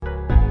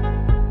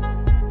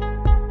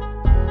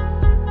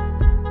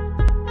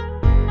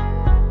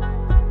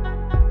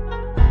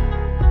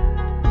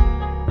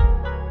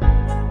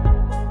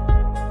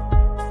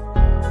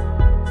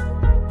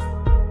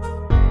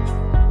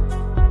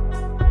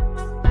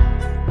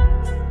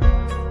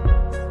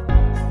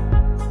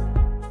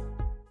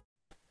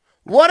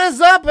What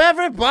is up,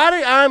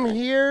 everybody? I'm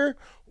here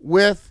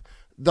with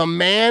the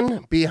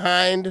man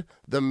behind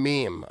the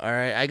meme. All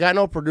right, I got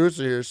no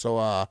producer here,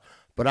 so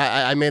but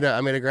I made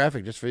a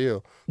graphic just for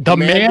you. The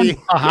man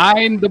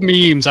behind the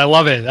memes. I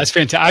love it. That's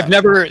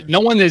fantastic. No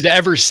one has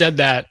ever said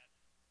that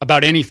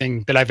about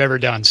anything that I've ever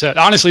done. So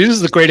honestly, this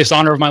is the greatest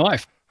honor of my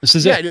life. This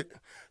is it. Dude.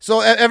 So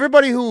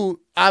everybody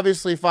who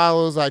obviously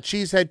follows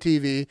Cheesehead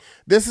TV,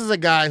 this is a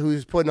guy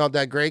who's putting out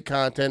that great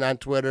content on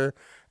Twitter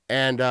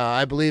and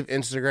I believe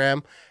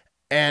Instagram.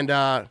 And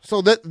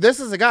so this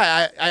is a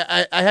guy.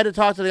 I had to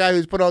talk to the guy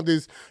who's put out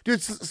these.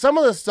 Dude, some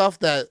of the stuff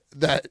that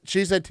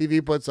Cheesehead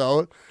TV puts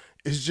out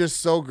is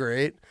just so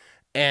great.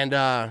 And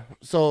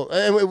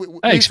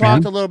we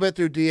talked a little bit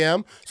through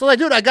DM. So like,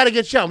 dude, I got to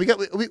get you on. We got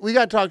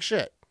to talk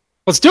shit.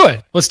 Let's do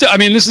it. I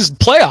mean, this is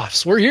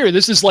playoffs. We're here.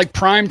 This is like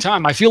prime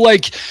time. I feel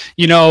like,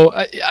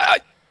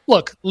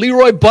 look,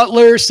 Leroy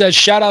Butler says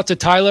shout out to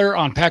Tyler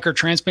on Packer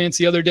Transplants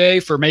the other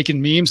day for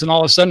making memes, and all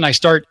of a sudden I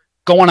start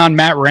going on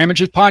Matt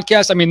Ramage's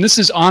podcast. I mean, this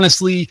is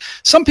honestly,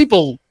 some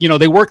people,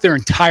 they work their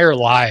entire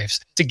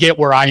lives to get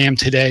where I am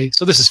today.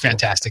 So this is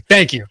fantastic.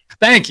 Thank you.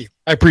 I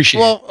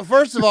appreciate it. Well,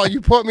 first of all, you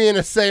put me in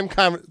the same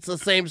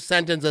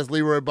sentence as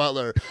Leroy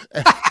Butler.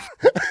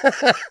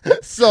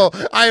 So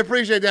I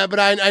appreciate that, but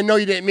I know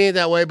you didn't mean it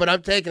that way, but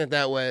I'm taking it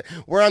that way.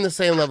 We're on the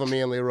same level, me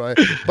and Leroy.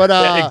 But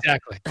yeah,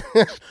 exactly.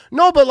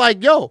 No, but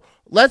like, yo,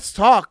 let's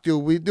talk,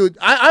 dude.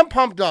 I'm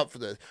pumped up for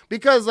this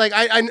because like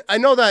I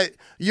know that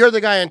you're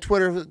the guy on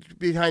Twitter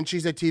behind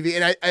Cheesehead TV,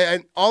 and I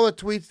all the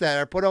tweets that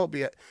are put out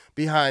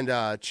behind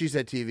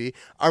Cheesehead TV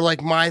are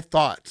like my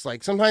thoughts.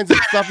 Like sometimes the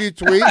stuff you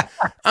tweet,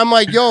 I'm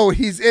like, yo,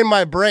 he's in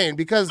my brain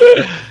because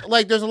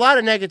like there's a lot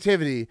of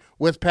negativity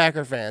with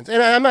Packer fans,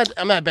 and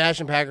I'm not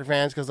bashing Packer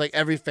fans because like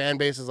every fan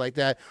base is like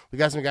that. We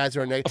got some guys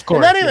who are negative, of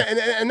course,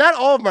 and not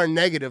all of them are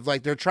negative.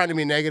 Like they're trying to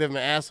be negative and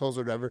assholes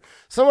or whatever.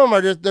 Some of them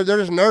are just they're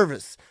just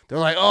nervous. They're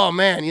like, oh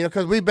man,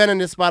 because we've been in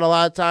this spot a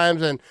lot of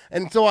times, and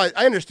so I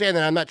understand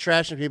that I'm not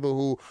trashing people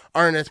who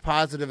aren't as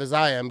positive as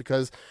I am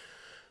because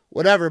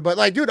whatever. But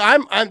like, dude,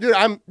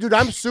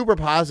 I'm super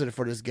positive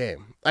for this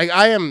game. Like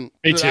I am.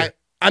 Me too.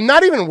 I'm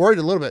not even worried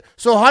a little bit.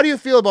 So how do you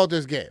feel about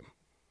this game?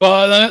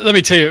 Well, let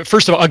me tell you,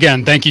 first of all,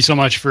 again, thank you so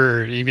much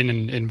for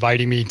even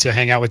inviting me to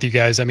hang out with you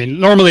guys. I mean,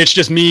 normally it's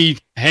just me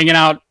hanging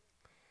out,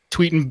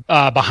 tweeting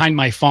behind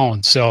my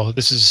phone. So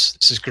this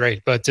is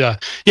great. But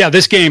yeah,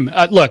 this game,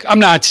 I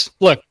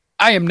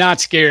am not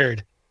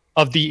scared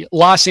of the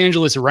Los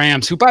Angeles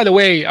Rams, who, by the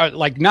way, are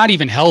like not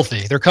even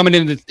healthy. They're coming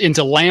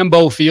into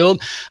Lambeau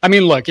Field. I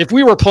mean, look, if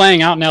we were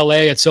playing out in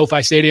LA at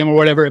SoFi Stadium or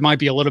whatever, it might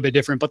be a little bit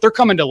different, but they're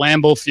coming to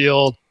Lambeau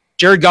Field.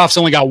 Jared Goff's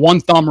only got one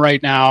thumb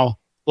right now.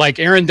 Like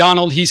Aaron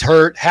Donald, he's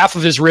hurt. Half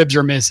of his ribs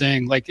are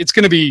missing. Like it's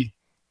going to be,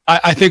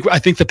 I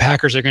think the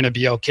Packers are going to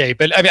be okay.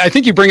 But I mean, I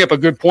think you bring up a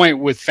good point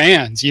with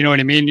fans. You know what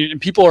I mean?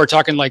 People are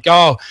talking like,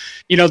 oh,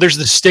 there's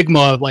the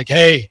stigma of like,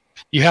 hey,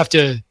 you have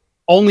to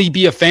only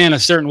be a fan a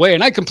certain way.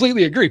 And I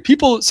completely agree.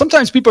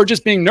 Sometimes people are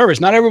just being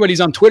nervous. Not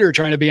everybody's on Twitter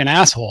trying to be an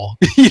asshole.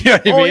 You know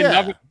what I mean?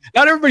 Yeah.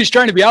 Not everybody's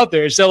trying to be out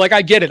there. So like,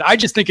 I get it. I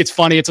just think it's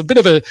funny. It's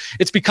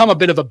become a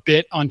bit of a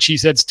bit on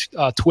Cheesehead's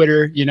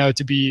Twitter,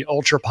 to be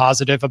ultra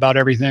positive about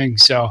everything.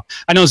 So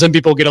I know some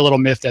people get a little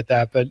miffed at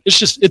that, but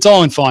it's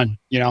all in fun,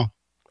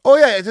 Oh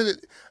yeah.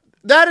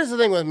 That is the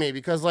thing with me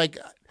because like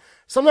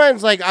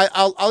sometimes like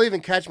I'll even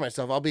catch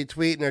myself. I'll be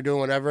tweeting or doing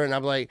whatever. And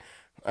I'm like,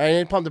 I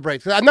need to pump the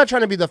brakes. I'm not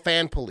trying to be the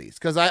fan police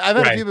because I've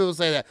had a few people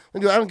say that.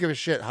 Dude, I don't give a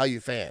shit how you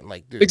fan.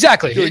 Like, dude,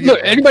 exactly.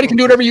 Look, anybody can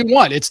do whatever you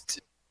want. It's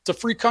a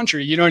free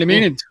country. You know what I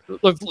mean?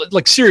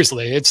 Like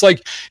seriously, it's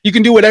like you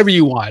can do whatever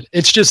you want.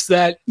 It's just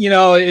that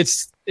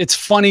it's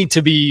funny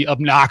to be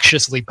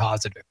obnoxiously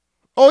positive.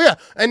 Oh yeah,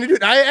 and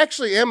dude, I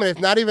actually am, and it's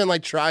not even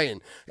like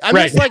trying. I'm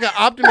just like an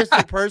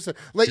optimistic person.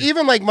 Like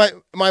even like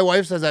my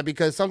wife says that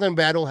because something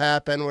bad will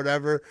happen,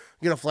 whatever,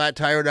 get a flat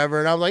tire, whatever,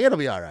 and I'm like, it'll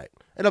be all right.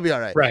 It'll be all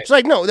right. Right. It's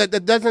like, no,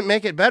 that doesn't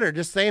make it better.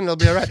 Just saying it'll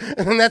be all right.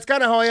 And that's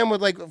kind of how I am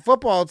with like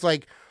football. It's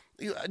like,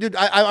 dude,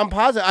 I'm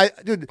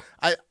positive.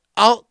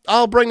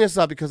 I'll bring this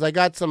up because I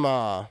got some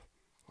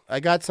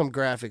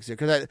graphics here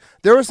because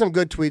there were some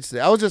good tweets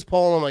today. I was just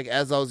pulling them like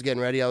as I was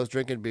getting ready. I was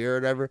drinking beer or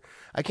whatever.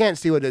 I can't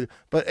see what it,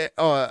 but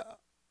oh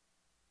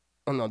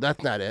no,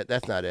 that's not it.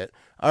 That's not it.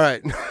 All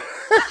right.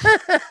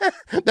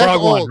 That's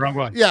old. Wrong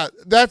one. Yeah,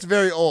 that's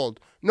very old.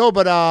 No,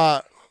 but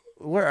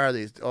where are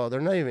these? Oh,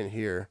 they're not even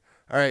here.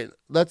 All right,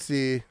 let's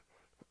see.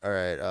 All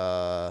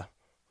right,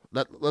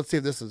 let's see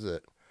if this is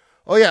it.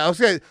 Oh yeah,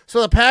 okay.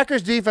 So the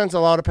Packers defense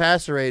allowed a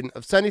passer rating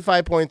of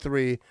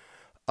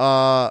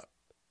 75.3,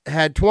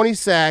 had 20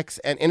 sacks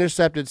and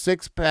intercepted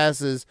 6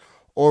 passes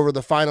over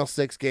the final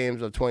 6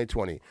 games of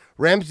 2020.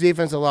 Rams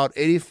defense allowed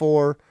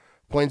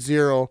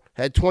 84.0,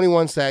 had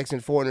 21 sacks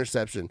and 4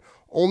 interceptions.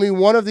 Only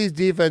one of these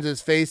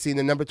defenses facing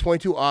the number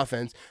 22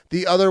 offense.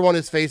 The other one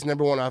is facing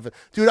number 1 offense.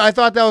 Dude, I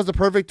thought that was the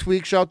perfect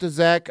tweak. Shout out to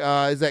Zach.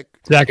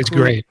 Zach is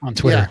great on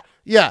Twitter.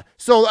 Yeah.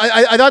 So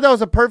I thought that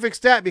was a perfect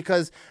stat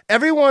because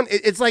everyone,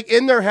 it's like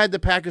in their head the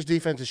Packers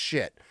defense is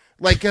shit.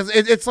 Like, because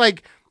it's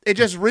like it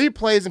just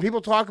replays and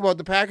people talk about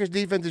the Packers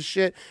defense is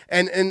shit.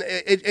 And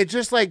it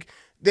just like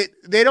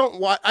they don't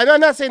watch. I'm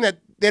not saying that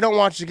they don't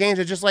watch the games.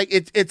 It's just like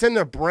it's in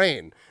their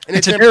brain. And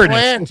it's a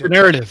narrative. It's a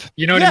narrative.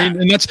 You know what I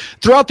mean? And that's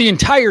throughout the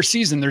entire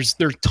season. There's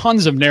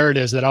tons of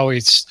narratives that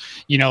always,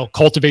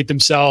 cultivate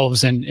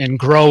themselves and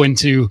grow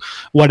into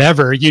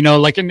whatever,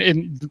 like,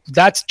 and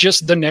that's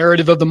just the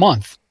narrative of the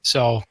month.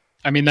 So,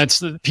 I mean,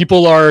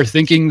 people are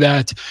thinking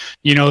that,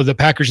 the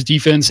Packers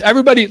defense,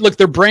 everybody, look,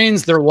 their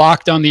brains, they're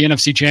locked on the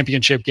NFC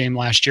Championship game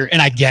last year.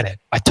 And I get it.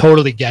 I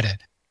totally get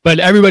it. But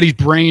everybody's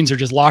brains are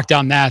just locked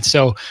on that.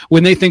 So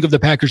when they think of the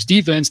Packers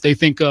defense, they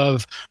think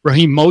of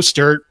Raheem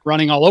Mostert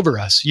running all over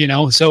us,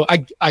 So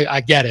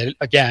I get it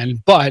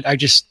again, but I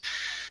just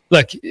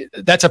look.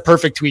 That's a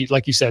perfect tweet,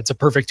 like you said. It's a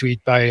perfect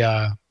tweet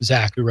by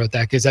Zach who wrote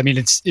that, because I mean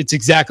it's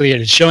exactly it.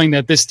 It's showing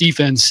that this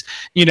defense,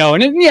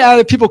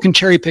 and people can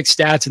cherry pick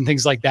stats and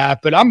things like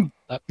that. But I'm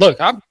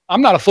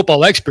not a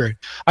football expert.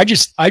 I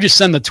just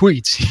send the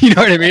tweets. You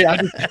know what I mean?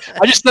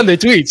 I just send the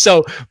tweets.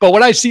 So, but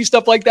when I see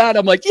stuff like that,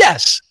 I'm like,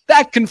 yes,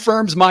 that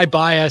confirms my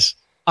bias.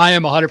 I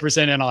am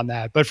 100% in on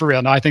that. But for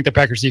real, no, I think the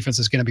Packers defense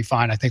is going to be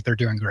fine. I think they're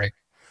doing great.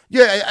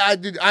 Yeah,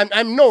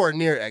 I'm nowhere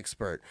near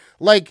expert.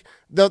 Like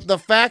the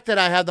fact that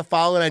I have the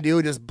following I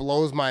do just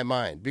blows my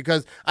mind,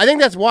 because I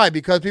think that's why,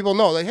 because people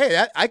know, like,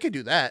 hey, I could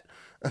do that.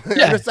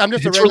 Yeah, I'm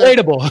just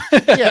relatable.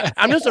 Yeah,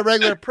 I'm just a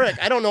regular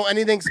prick. I don't know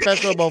anything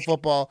special about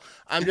football.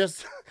 I'm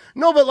just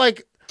no, but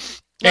like.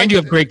 And you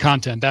have great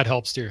content. That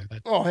helps too.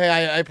 Oh, hey,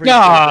 I appreciate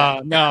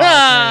that. No.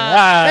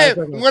 Hey,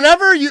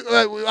 whenever you,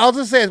 I'll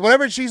just say it.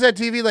 Whenever She's at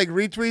TV like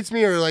retweets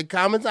me or like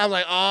comments, I'm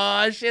like,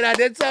 oh shit, I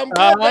did something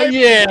good.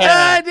 Yeah,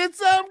 I did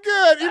something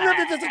good. Even if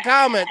it's just a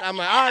comment, I'm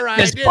like, all right,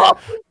 I did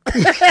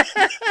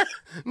it.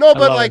 No,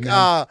 but like,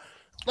 I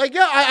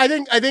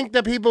think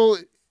that people.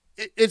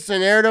 It's the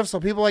narrative, so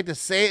people like to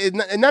say it,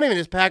 and not even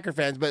just Packer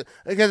fans, but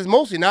because it's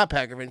mostly not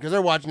Packer fans, because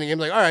they're watching the game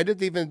like, all right, this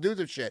defense do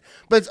some shit.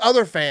 But it's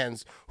other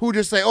fans who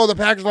just say, oh, the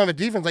Packers don't have a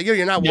defense. Like,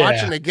 you're not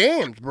watching the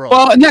games, bro.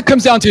 Well, and that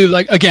comes down to,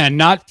 like, again,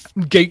 not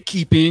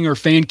gatekeeping or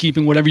fan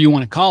keeping, whatever you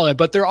want to call it,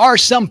 but there are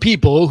some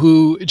people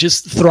who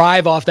just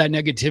thrive off that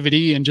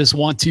negativity and just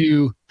want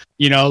to,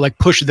 like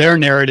push their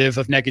narrative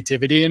of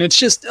negativity, and it's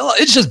just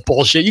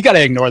bullshit. You got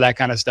to ignore that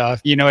kind of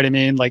stuff. You know what I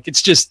mean? Like,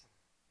 it's just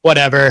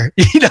whatever.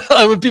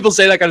 When people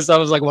say that kind of stuff,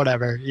 it's like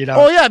whatever.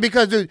 Oh yeah,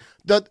 because dude,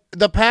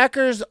 the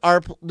Packers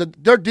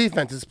their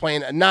defense is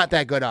playing not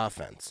that good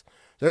offense.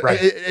 Right.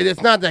 It's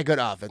not that good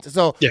offense.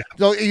 So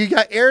you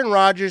got Aaron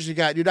Rodgers. You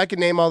got, dude, I can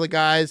name all the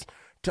guys.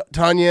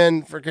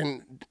 Tunyon,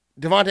 freaking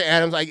Devontae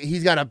Adams.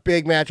 He's got a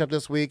big matchup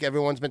this week.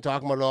 Everyone's been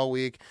talking about it all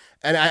week,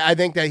 and I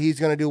think that he's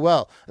going to do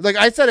well. Like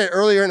I said it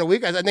earlier in the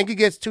week, I think he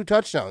gets 2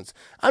 touchdowns.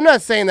 I'm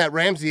not saying that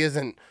Ramsey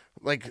isn't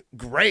like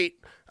great.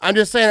 I'm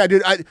just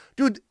saying,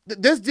 dude,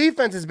 this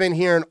defense has been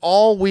hearing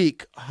all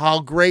week how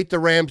great the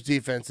Rams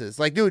defense is.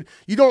 Like, dude,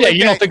 you don't. Yeah,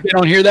 you don't think they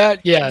don't hear that?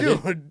 Yeah,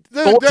 dude,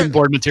 bulletin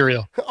board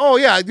material. Oh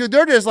yeah, dude,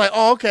 they're just like,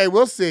 oh, okay,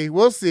 we'll see.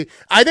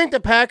 I think the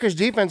Packers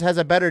defense has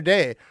a better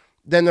day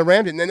than the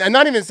Rams, and I'm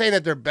not even saying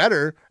that they're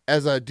better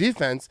as a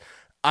defense.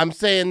 I'm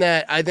saying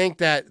that I think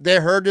that they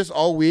heard this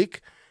all week.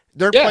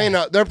 They're playing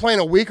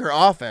a weaker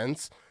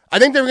offense. I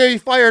think they're going to be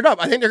fired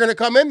up. I think they're going to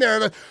come in there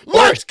and like,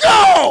 let's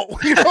go.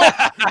 They're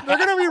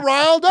going to be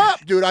riled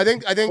up, dude. I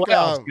think. You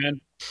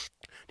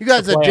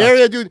got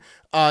Zajaria, dude.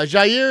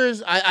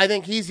 Jair's. I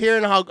think he's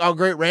hearing how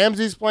great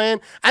Ramsey's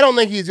playing. I don't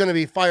think he's going to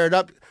be fired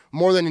up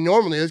more than he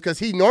normally is, because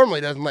he normally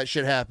doesn't let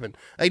shit happen.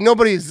 Like,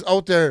 nobody's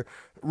out there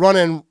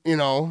running,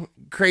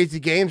 crazy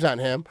games on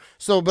him.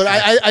 So, but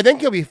I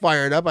think he'll be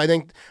fired up. I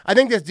think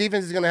this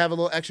defense is going to have a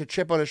little extra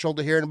chip on his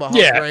shoulder hearing about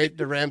how great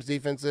the Rams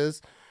defense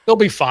is. They'll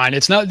be fine.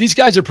 It's not, these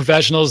guys are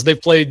professionals. They've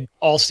played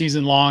all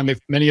season long.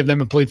 Many of them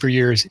have played for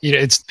years.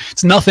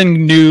 It's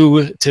nothing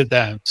new to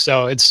them.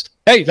 So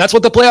hey, that's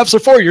what the playoffs are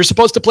for. You're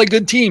supposed to play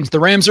good teams.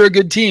 The Rams are a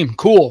good team.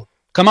 Cool.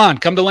 Come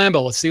to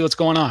Lambeau. Let's see what's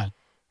going on.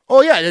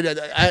 Oh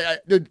yeah,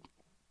 dude,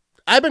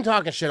 I've been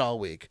talking shit all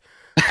week.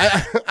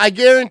 I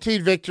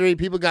guaranteed victory.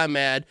 People got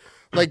mad.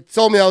 Like,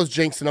 told me I was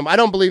jinxing them. I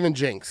don't believe in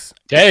jinx.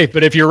 Hey,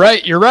 but if you're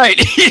right, you're right.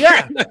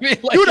 Yeah. I mean,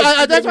 like, dude,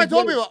 that's what I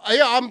told people.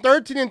 Yeah, I'm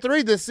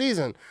 13-3 this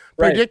season,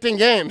 predicting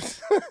games.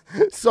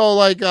 So,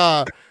 I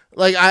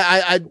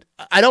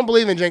don't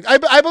believe in jinx.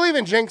 I believe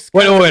in jinx.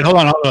 Wait, hold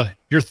on.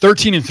 You're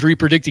 13-3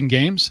 predicting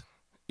games?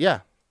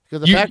 Yeah,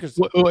 because the Packers.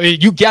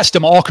 You guessed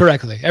them all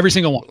correctly, every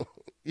single one.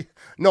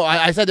 No,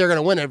 I said they're going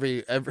to win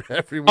every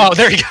week. Oh,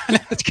 there you go.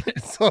 That's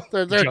good. So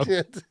they're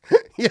 13.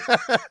 Yeah.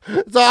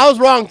 So I was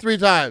wrong 3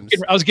 times.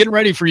 I was getting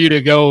ready for you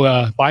to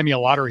go buy me a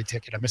lottery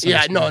ticket. I missed.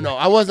 Yeah, no,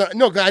 I wasn't.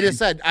 No, I just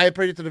said I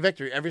predicted the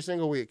victory every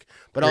single week,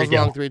 but I was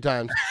wrong 3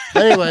 times.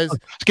 Anyways, I was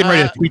getting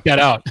ready to tweet that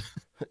out.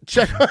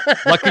 Check.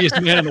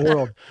 Luckiest man in the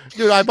world,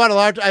 dude. I bought a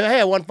lottery. Hey,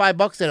 I won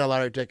 $5 in a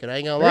lottery ticket. I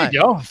ain't gonna lie. There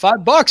you go,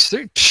 $5.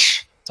 Dude.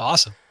 It's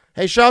awesome.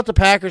 Hey, shout out to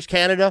Packers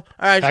Canada.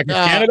 All right, Packers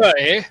Canada,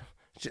 eh?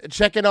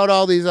 Checking out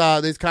all these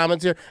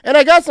comments here, and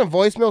I got some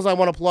voicemails I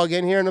want to plug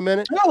in here in a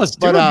minute. Yeah, let's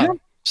do it. Man.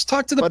 Just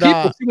talk to the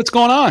people, see what's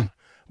going on.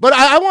 But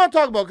I want to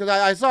talk about, because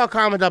I saw a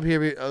comment up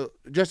here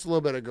just a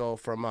little bit ago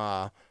from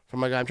my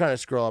guy. I'm trying to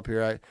scroll up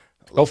here.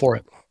 Go for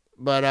it.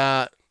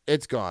 But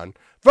It's gone.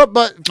 From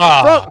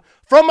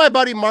my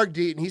buddy Mark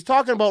Deaton, he's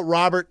talking about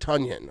Robert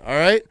Tonyan. All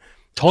right,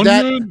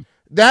 Tonyan.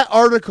 That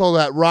article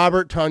that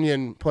Robert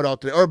Tonyan put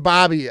out there, or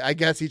Bobby, I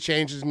guess he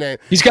changed his name.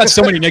 He's got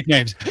so many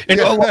nicknames.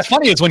 And what's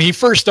funny is when he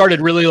first started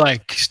really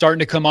like starting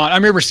to come on, I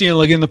remember seeing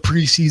like in the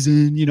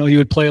preseason, you know, he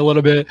would play a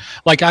little bit.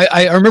 Like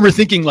I remember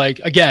thinking like,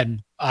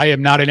 again, I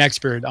am not an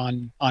expert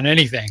on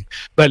anything,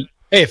 but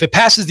hey, if it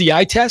passes the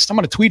eye test, I'm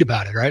going to tweet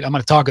about it, right? I'm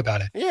going to talk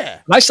about it. Yeah.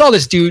 And I saw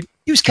this dude,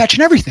 he was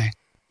catching everything.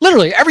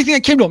 Literally everything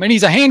that came to him. And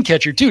he's a hand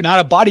catcher too, not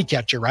a body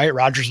catcher, right?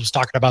 Rodgers was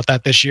talking about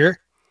that this year.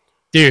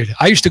 Dude,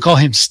 I used to call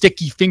him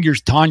Sticky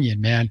Fingers Tonyan,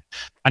 man.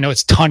 I know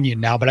it's Tonyan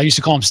now, but I used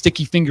to call him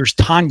Sticky Fingers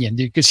Tonyan,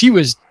 dude, because he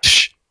was,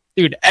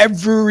 dude,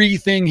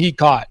 everything he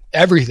caught,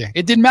 everything.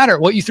 It didn't matter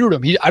what you threw to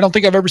him. I don't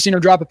think I've ever seen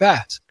him drop a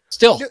pass.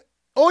 Still.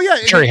 Oh, yeah.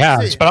 Sure he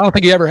has, but I don't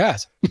think he ever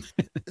has.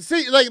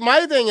 See, like,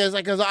 my thing is,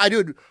 like, because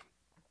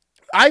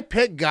I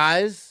pick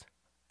guys,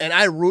 and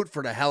I root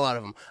for the hell out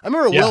of them. I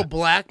remember Will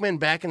Blackman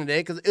back in the day,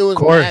 because it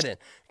was Madden.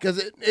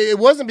 Because it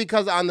wasn't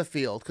because on the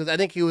field, because I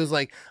think he was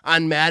like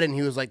on Madden,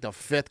 he was like the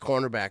 5th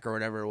cornerback or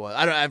whatever it was.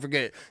 I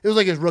forget it. It was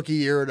like his rookie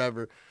year or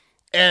whatever.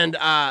 And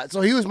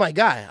so he was my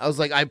guy. I was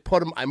like,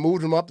 I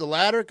moved him up the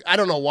ladder. I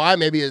don't know why,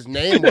 maybe his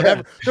name,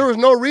 whatever. There was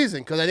no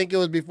reason, because I think it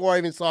was before I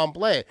even saw him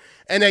play.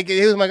 And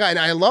he was my guy, and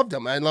I loved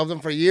him. I loved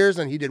him for years,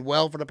 and he did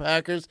well for the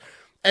Packers.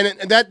 And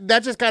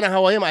that's just kind of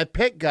how I am. I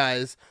pick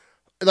guys.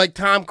 Like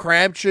Tom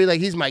Crabtree, like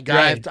he's my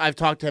guy. Right. I've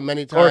talked to him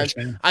many times.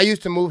 Course, I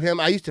used to move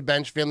him. I used to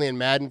bench Finley and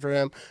Madden for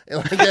him.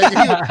 Like,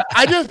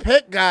 I just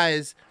pick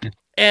guys,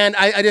 and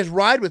I just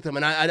ride with them,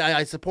 and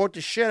I support the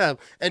shit out of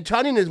him. And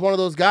Tonyan is one of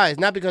those guys,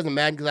 not because of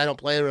Madden, because I don't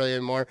play really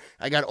anymore.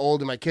 I got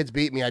old, and my kids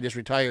beat me. I just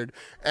retired,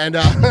 and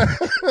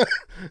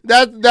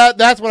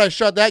that's when I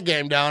shut that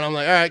game down. I'm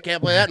like, all right,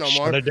 can't play that no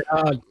more. Shut it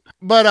down.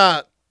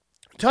 But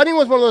Tonyan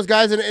was one of those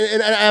guys,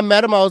 and I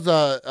met him. I was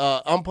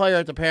a umpire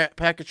at the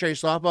Packers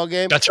Trace softball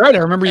game. That's right. I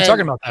remember you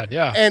talking about that,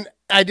 yeah. And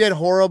I did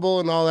horrible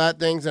and all that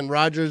things, and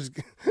Rodgers,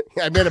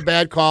 I made a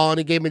bad call, and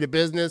he gave me the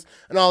business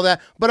and all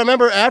that. But I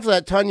remember after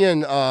that,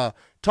 Tonyan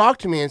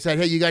talked to me and said,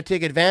 hey, you got to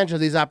take advantage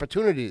of these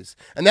opportunities.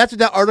 And that's what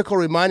that article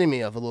reminded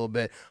me of a little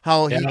bit,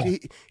 how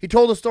he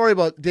told a story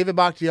about David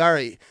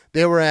Bakhtiari.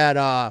 They were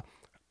at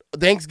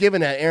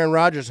Thanksgiving at Aaron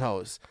Rodgers'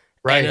 house.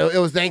 Right, it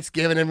was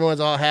Thanksgiving.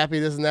 Everyone's all happy,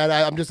 this and that.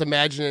 I'm just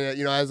imagining it,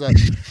 you know, as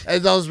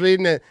I was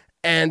reading it,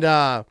 and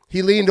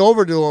he leaned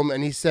over to him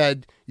and he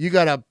said, "You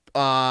gotta,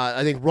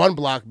 I think, run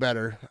block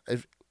better,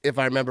 if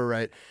I remember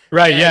right."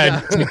 Right,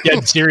 and,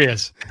 dead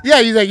serious.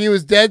 Yeah, he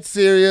was dead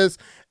serious,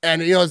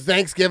 and you know, it's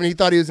Thanksgiving. He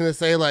thought he was gonna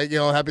say like, you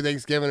know, Happy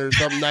Thanksgiving or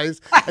something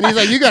nice, and he's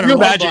like, "You gotta." You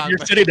imagine you're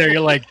sitting there,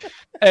 you're like,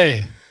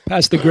 "Hey,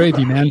 pass the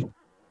gravy, man."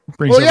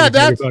 Well, yeah,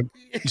 that's.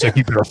 He's like,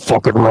 you better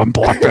fucking run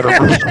block better.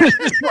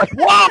 Like,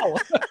 wow.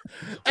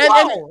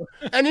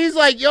 And he's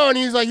like,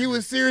 he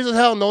was serious as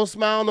hell, no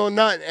smile, no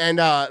nut. And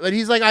but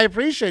he's like, I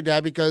appreciate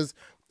that because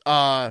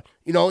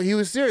you know, he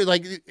was serious.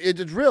 Like it's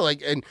real.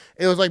 Like, and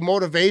it was like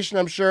motivation,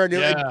 I'm sure. And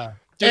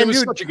it was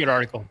such a good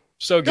article.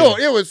 So good. No,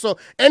 it was so.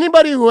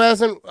 Anybody who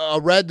hasn't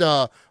read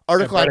the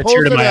article I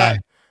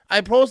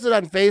posted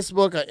on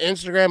Facebook, on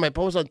Instagram. I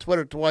posted on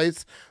Twitter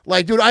twice.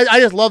 Like, dude, I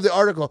just love the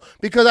article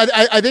because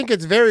I think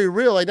it's very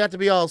real. Like, not to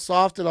be all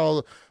soft and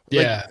all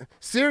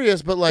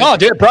serious, but like. Oh,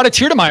 dude, it brought a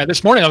tear to my eye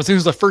this morning. It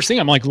was the first thing.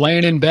 I'm like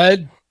laying in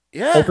bed,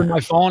 open my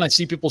phone. I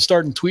see people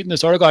starting tweeting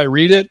this article. I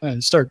read it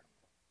and start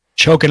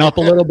choking up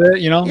a little bit,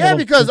 you know? Yeah,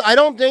 because I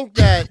don't think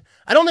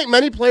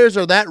many players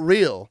are that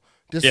real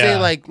to say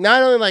like,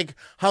 not only like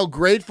how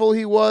grateful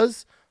he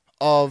was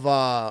of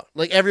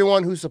like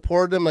everyone who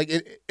supported him, like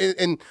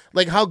and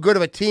like how good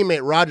of a teammate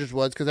Rodgers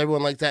was, because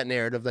everyone likes that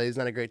narrative that he's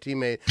not a great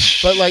teammate.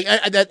 But like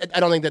I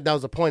don't think that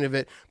was the point of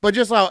it. But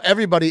just how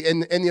everybody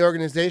in the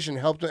organization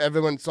helped him,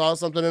 everyone saw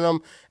something in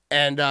him,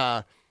 and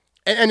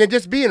it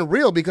just being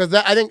real, because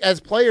I think as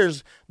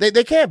players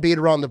they can't beat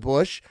around the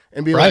bush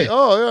and be like,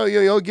 oh,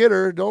 you'll get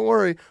her, don't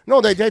worry.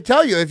 No, they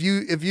tell you if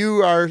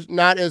you are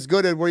not as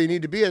good at where you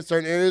need to be at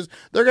certain areas,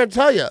 they're going to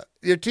tell you.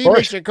 Your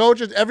teammates, your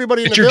coaches,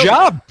 everybody in the building. It's your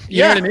job.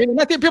 You know what I mean? And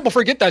I think people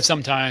forget that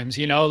sometimes,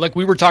 you know, like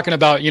we were talking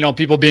about, you know,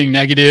 people being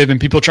negative and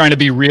people trying to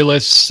be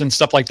realists and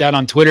stuff like that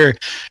on Twitter.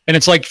 And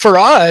it's like, for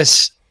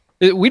us,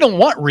 we don't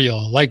want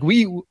real. Like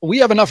we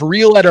have enough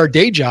real at our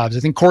day jobs.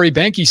 I think Corey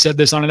Banke said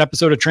this on an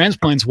episode of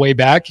Transplants way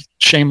back,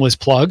 shameless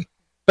plug.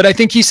 But I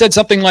think he said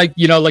something like,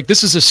 you know, like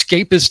this is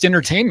escapist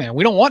entertainment.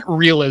 We don't want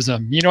realism.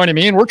 You know what I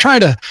mean? We're trying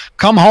to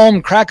come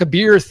home, crack a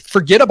beer,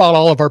 forget about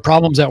all of our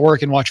problems at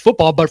work and watch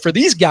football. But for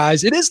these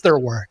guys, it is their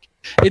work.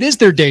 It is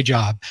their day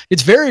job.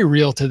 It's very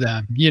real to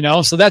them, you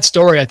know? So that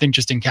story, I think,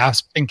 just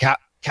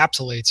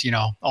encapsulates, you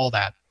know, all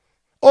that.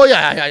 Oh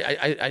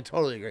yeah, I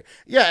totally agree.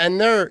 Yeah, and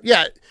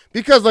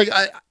because like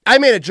I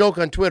made a joke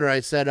on Twitter. I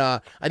said I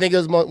think it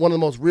was one of the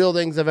most real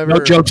things I've ever. No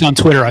jokes on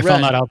Twitter. I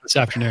found read. that out this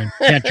afternoon.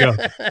 Can't joke.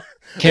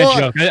 Can't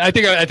joke. I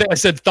think I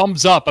said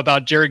thumbs up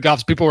about Jared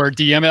Goff's. People were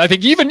DMing. I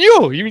think even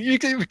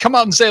you come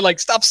out and say like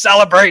stop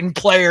celebrating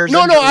players.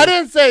 No, I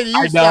didn't say you.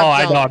 I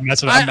know. I'm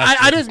messing.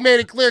 I just made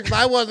it clear because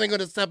I wasn't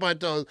going to step on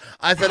toes.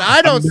 I said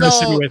I don't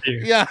sell. With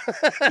you. Yeah,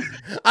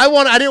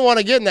 I didn't want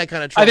to get in that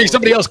kind of trouble. I think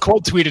somebody else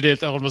quote tweeted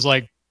it and was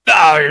like,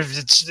 "Oh,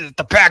 it's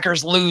the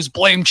Packers lose.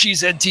 Blame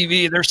Cheesehead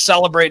TV. They're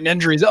celebrating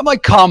injuries." I'm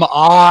like, come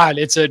on,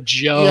 it's a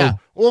joke. Yeah.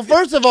 Well,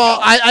 first of all,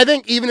 I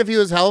think even if he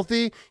was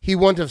healthy, he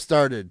wouldn't have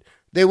started.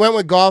 They went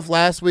with Goff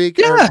last week.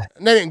 Yeah.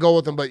 And they didn't go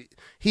with him, but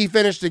he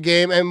finished the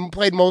game and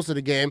played most of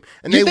the game.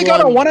 And you think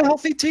won. I don't want a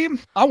healthy team?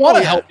 I want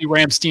a healthy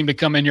Rams team to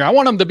come in here. I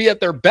want them to be at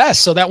their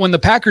best so that when the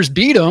Packers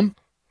beat them,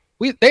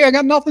 they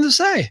got nothing to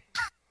say.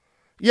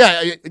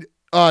 Yeah.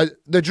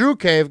 The Drew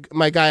Cave,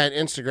 my guy on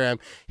Instagram,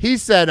 he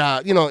said,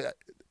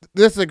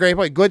 this is a great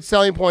point. Good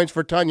selling points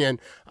for Tunyon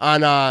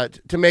on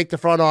to make the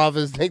front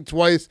office think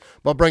twice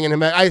about bringing him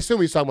back. I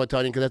assume he's talking about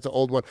Tunyon because that's an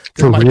old one.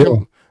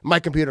 My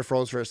computer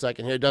froze for a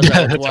second here. It does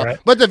that as well. Right.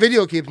 But the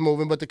video keeps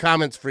moving, but the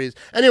comments freeze.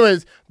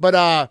 Anyways, but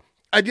I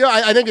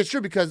think it's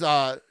true because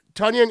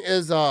Tunyon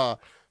is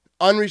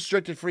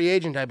unrestricted free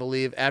agent, I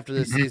believe, after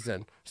this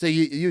season. So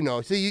you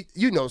know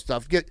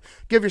stuff.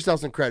 Give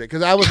yourself some credit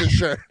because I wasn't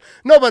sure.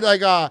 No, but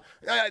like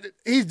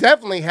he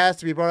definitely has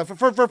to be brought up.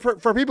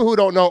 For people who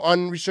don't know,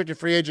 unrestricted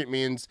free agent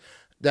means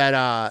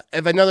that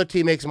if another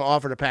team makes him an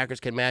offer, the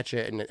Packers can match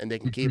it and they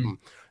can keep him.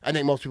 I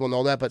think most people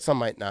know that, but some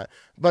might not.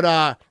 But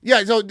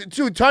so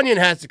Tunyon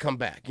has to come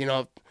back. You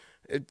know,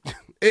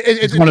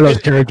 it's one of those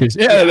characters.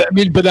 Yeah, I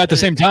mean, but at the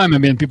same time, I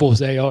mean, people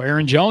say, "Oh,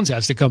 Aaron Jones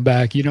has to come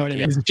back." You know what I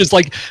mean? It's just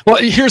like, well,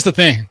 here's the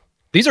thing.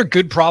 These are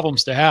good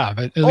problems to have,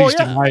 at least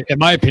in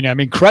my opinion. I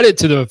mean, credit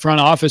to the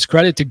front office,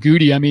 credit to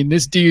Goody. I mean,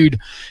 this dude,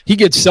 he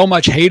gets so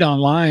much hate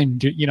online,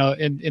 you know,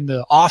 in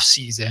the off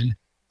season.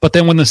 But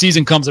then when the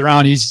season comes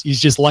around, he's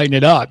just lighting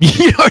it up.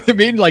 You know what I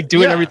mean? Like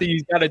doing everything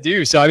he's got to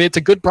do. So I mean, it's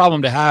a good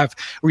problem to have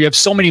where you have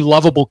so many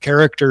lovable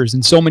characters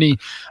and so many.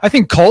 I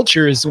think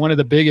culture is one of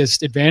the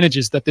biggest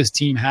advantages that this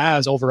team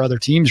has over other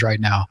teams right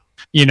now.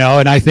 You know,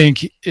 and I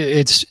think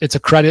it's a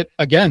credit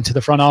again to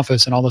the front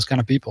office and all those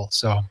kind of people.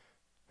 So.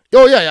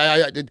 Oh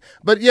yeah,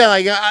 but yeah,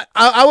 like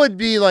I would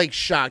be like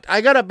shocked.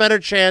 I got a better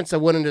chance of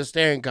winning the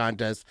staring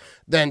contest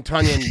than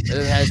Tunyon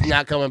has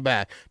not coming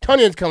back.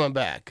 Tunyon's coming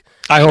back.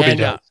 I hope he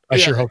does. I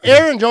sure hope.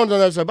 Aaron Jones on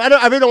that side, but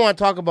I really don't want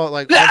to talk about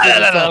like. No,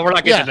 we're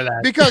not getting into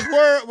that because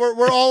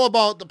we're all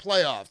about the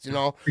playoffs. You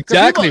know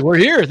exactly. We're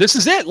here. This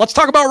is it. Let's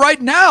talk about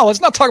right now. Let's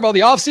not talk about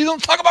the offseason.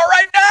 Let's talk about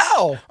right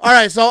now. All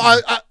right, so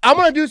I'm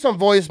gonna do some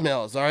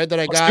voicemails. All right,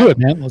 that I got. Let's do it,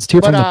 man. Let's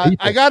hear from the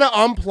people. I gotta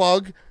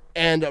unplug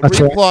and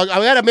replug. Right.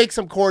 I got to make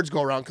some cords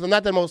go around because I'm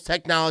not the most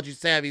technology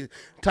savvy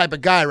type of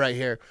guy right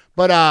here.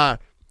 But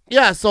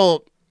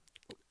so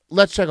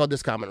let's check out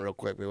this comment real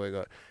quick. Here we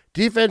go.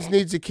 Defense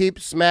needs to keep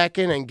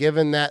smacking and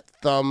giving that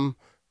thumb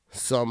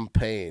some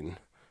pain.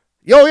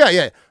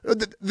 Yeah.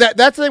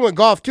 That's the thing with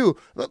Goff too.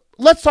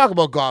 Let's talk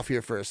about Goff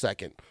here for a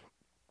second.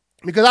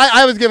 Because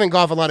I was giving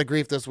Goff a lot of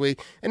grief this week,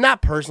 and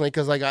not personally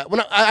because like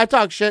when I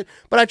talk shit,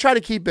 but I try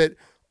to keep it,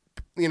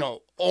 you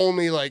know,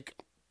 only like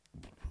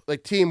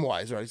team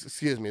wise, right?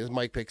 Excuse me, this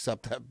mic picks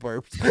up that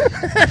burps.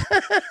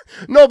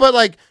 No, but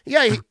like,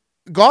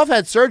 Goff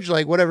had surgery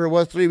like whatever it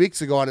was 3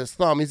 weeks ago on his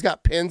thumb. He's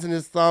got pins in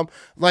his thumb.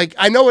 Like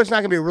I know it's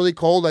not gonna be really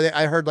cold.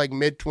 I heard like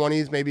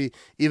mid-20s, maybe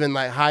even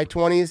like high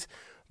 20s.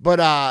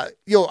 But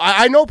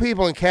I know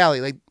people in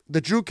Cali. Like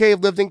the Drew Cave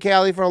lived in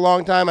Cali for a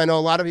long time. I know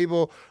a lot of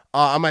people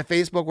on my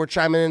Facebook were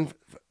chiming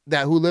in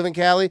who live in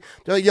Cali.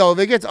 They're like, if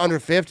it gets under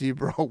 50,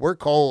 bro, we're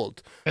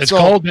cold. It's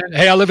cold, man.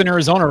 Hey, I live in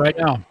Arizona right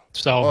now.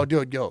 So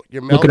dude, you're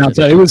melting. Looking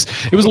outside. It was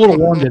a little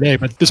warm today,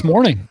 but this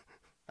morning.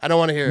 I don't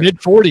want to hear it.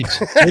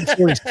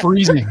 Mid-40s,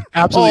 freezing.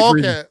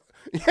 Absolutely freezing.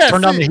 Yeah,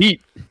 turn down the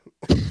heat.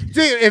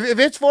 See, if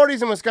it's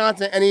 40s in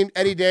Wisconsin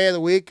any day of the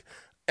week,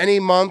 any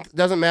month,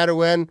 doesn't matter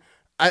when,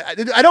 I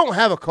don't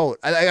have a coat.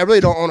 I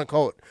really don't own a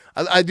coat.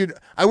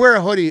 I wear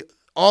a hoodie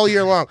all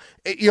year long.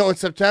 In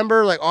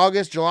September, like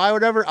August, July,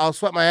 whatever, I'll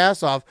sweat my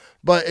ass off.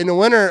 But in the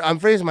winter, I'm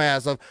freezing my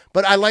ass off.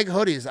 But I like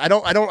hoodies. I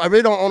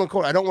really don't own a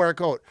coat. I don't wear a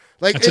coat.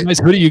 Like that's a nice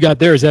hoodie you got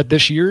there. Is that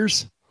this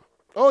year's?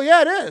 Oh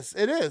yeah, it is.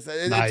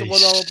 Nice. It's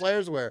what all the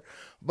players wear.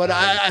 But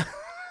nice.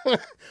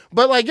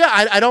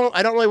 I don't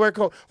really wear a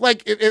coat.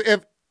 Like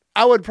if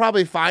I would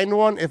probably find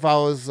one if I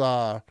was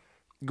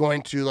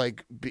going to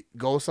like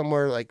go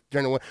somewhere like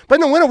during the winter. But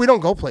in the winter we don't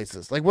go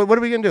places. Like what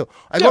are we gonna do?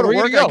 I go to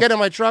work. I get in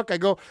my truck. I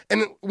go,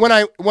 and when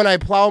I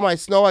plow my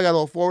snow, I got a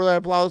little 4-wheeler I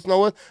plow the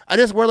snow with. I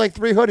just wear like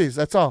 3 hoodies.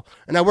 That's all,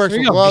 and I wear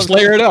some gloves. Just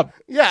layer it up.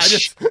 Yeah,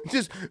 just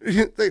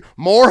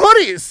more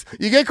hoodies.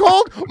 You get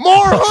cold,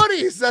 more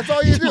hoodies. That's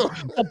all you do.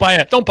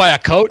 Don't buy a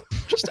coat.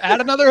 Just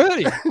add another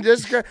hoodie.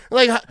 Just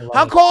like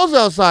how cold's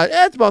outside?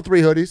 It's about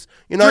 3 hoodies.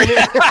 You know what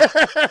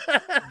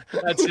I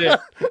mean? That's it.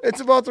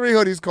 It's about 3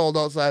 hoodies cold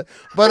outside.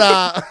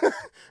 But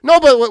no,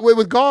 but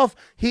with Goff,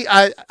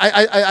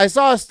 I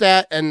saw a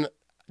stat, and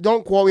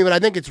don't quote me, but I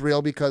think it's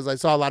real because I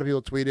saw a lot of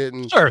people tweet it.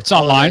 And sure, it's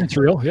online. It's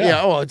real.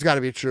 Yeah. Oh, it's got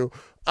to be true.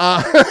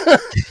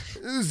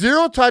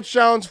 0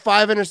 touchdowns,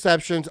 5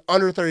 interceptions,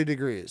 under 30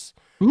 degrees.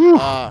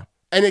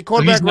 And a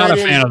quarterback. He's not a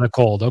fan of the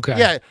cold. Okay.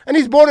 Yeah, and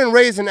he's born and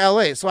raised in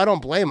L.A., so I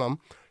don't blame him.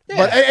 Yeah.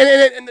 But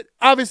and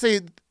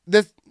obviously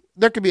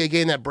there could be a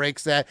game that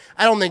breaks that.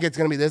 I don't think it's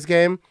going to be this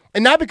game,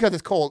 and not because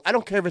it's cold. I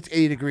don't care if it's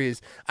 80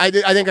 degrees. I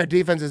think our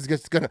defense is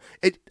just going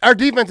to. Our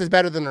defense is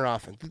better than their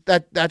offense.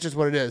 That's just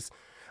what it is.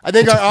 I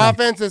think our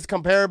offense is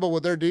comparable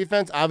with their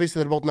defense.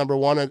 Obviously, they're both number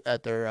one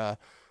at their,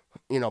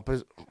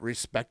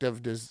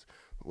 respective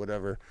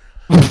whatever.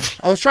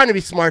 I was trying to be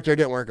smart there, it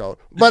didn't work out.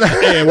 But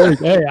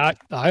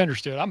I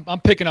understood.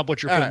 I'm picking up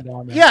what you're putting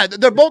down. Man. Yeah,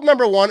 they're both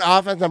number one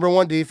offense, number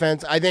one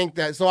defense. I think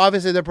that. So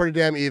obviously they're pretty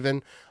damn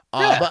even.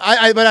 But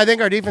I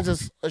think our defense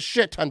is a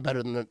shit ton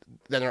better than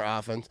their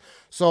offense.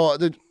 So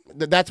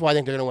that's why I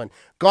think they're going to win.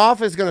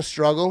 Goff is going to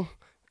struggle.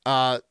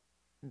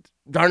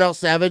 Darnell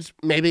Savage,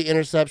 maybe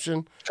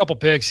interception. Couple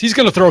picks. He's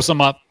going to throw some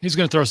up.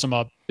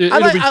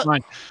 It'll be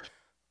fine.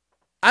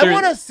 I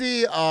want to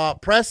see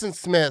Preston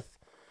Smith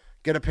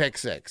get a pick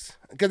six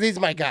because he's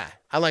my guy.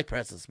 I like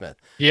Preston Smith.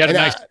 He had a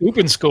nice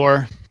open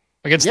score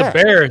against the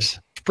Bears.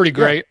 It's pretty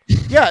great.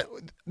 Yeah.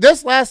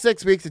 This last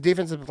 6 weeks, the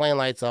defense has been playing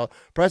lights out.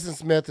 Preston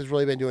Smith has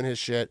really been doing his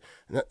shit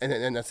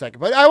in a second.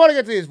 But I want to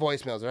get to these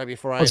voicemails right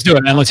before Let's do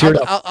it, man. Let's hear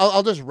it.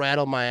 I'll just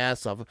rattle my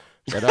ass off.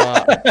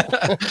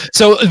 But,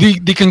 so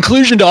the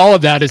conclusion to all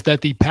of that is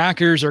that the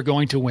Packers are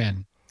going to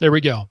win. There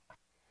we go.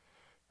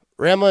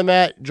 Ramblin'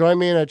 Matt, join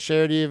me in a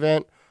charity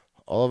event.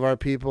 All of our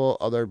people,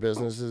 other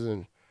businesses,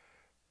 and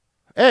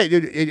hey,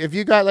 dude, if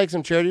you got like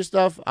some charity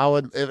stuff, I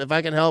would. If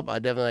I can help,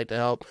 I'd definitely like to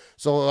help.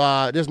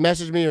 So just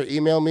message me or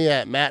email me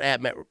at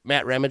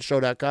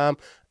matt@mattramageshow.com.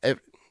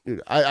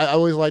 Dude, I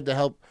always like to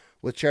help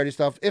with charity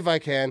stuff if I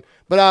can.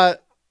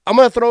 But I'm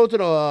gonna throw it to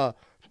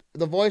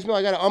the voicemail.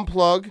 I got to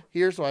unplug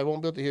here, so I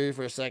won't be able to hear you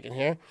for a second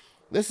here.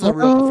 This is a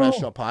real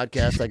professional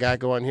podcast I got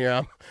going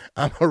here.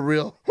 I'm a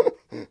real.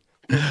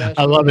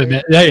 I love it,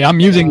 man. Hey, I'm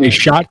using a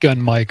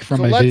shotgun mic from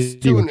my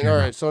video. All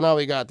right, so now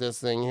we got this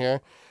thing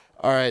here.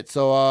 All right,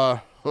 so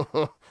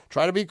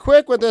try to be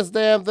quick with this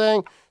damn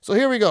thing. So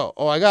here we go.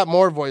 Oh, I got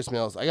more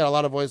voicemails. I got a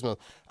lot of voicemails.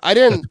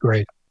 That's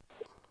great.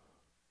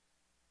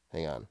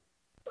 Hang on.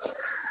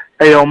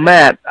 Hey,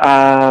 Matt.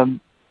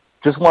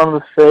 Just wanted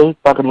to say,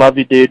 fucking love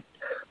you, dude.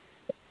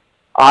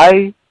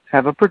 I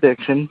have a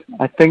prediction.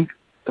 I think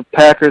the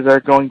Packers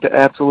are going to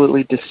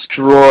absolutely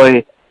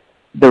destroy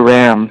the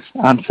Rams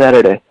on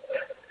Saturday.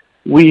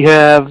 We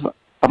have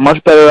a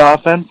much better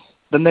offense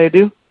than they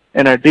do,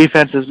 and our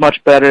defense is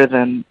much better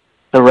than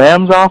the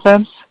Rams'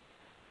 offense.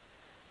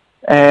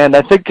 And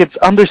I think it's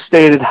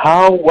understated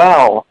how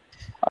well.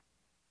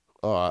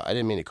 Oh, I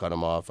didn't mean to cut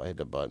him off. I hit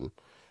the button.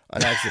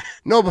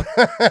 No, but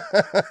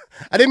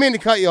I didn't mean to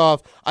cut you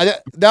off.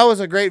 That was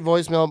a great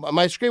voicemail.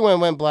 My screen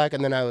went black,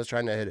 and then I was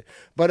trying to hit it.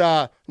 But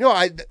I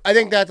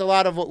think that's a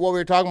lot of what we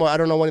were talking about. I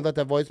don't know when he let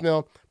that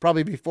voicemail.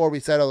 Probably before we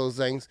said all those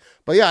things.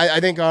 But yeah, I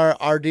think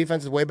our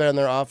defense is way better than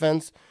their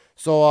offense.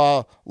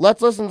 So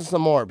let's listen to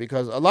some more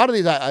because a lot of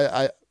these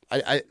I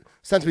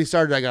since we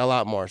started I got a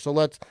lot more. So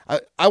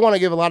I want to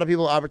give a lot of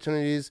people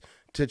opportunities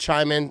to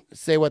chime in,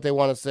 say what they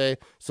want to say.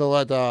 So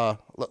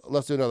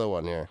let's do another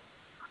one here.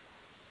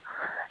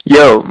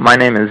 Yo, my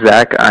name is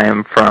Zach. I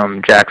am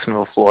from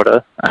Jacksonville,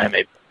 Florida. I am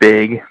a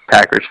big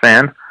Packers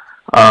fan.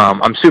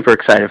 I'm super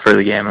excited for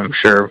the game. I'm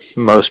sure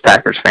most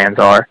Packers fans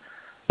are.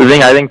 The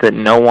thing I think that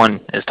no one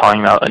is talking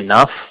about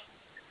enough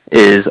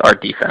is our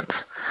defense.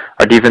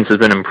 Our defense has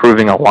been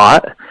improving a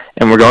lot,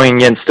 and we're going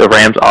against a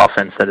Rams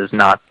offense that is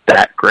not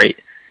that great.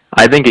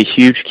 I think a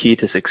huge key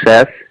to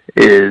success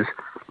is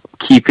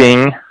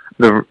keeping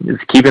the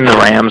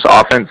Rams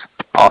offense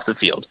off the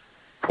field,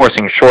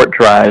 forcing short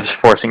drives,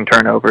 forcing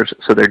turnovers,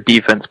 so their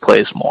defense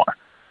plays more.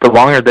 The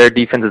longer their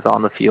defense is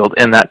on the field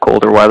in that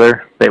colder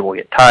weather, they will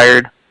get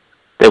tired,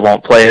 they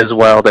won't play as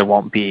well, they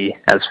won't be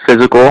as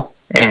physical,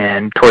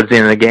 and towards the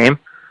end of the game,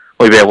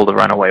 we'll be able to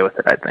run away with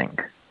it, I think.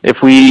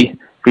 If we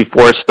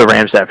force the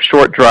Rams to have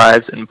short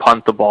drives and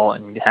punt the ball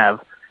and have,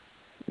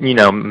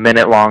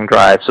 minute-long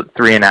drives, so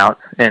 3 and out,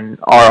 and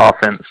our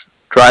offense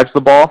drives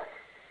the ball,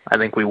 I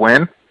think we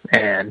win,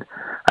 and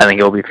I think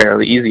it'll be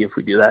fairly easy if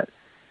we do that.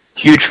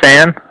 Huge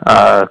fan.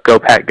 Go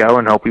Pack Go,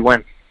 and hope we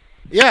win.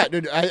 Yeah,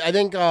 dude. I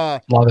think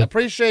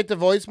appreciate the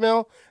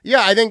voicemail.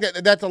 Yeah, I think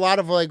that's a lot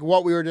of like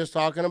what we were just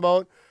talking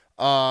about.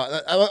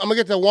 I'm gonna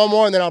get to one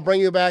more, and then I'll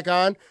bring you back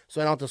on, so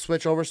I don't have to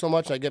switch over so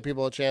much. I get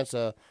people a chance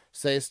to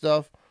say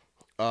stuff.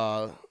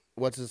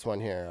 What's this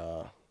one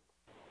here?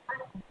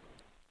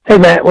 Hey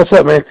Matt, what's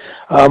up, man?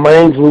 My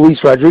name's Luis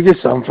Rodriguez.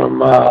 I'm from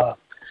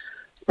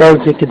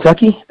Burlington,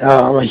 Kentucky.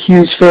 I'm a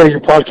huge fan of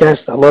your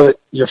podcast. I love it.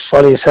 You're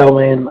funny as hell,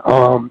 man.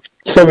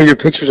 Some of your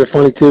pictures are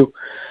funny too.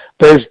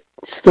 Bears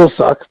still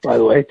suck, by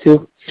the way,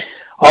 too.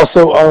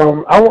 Also,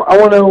 I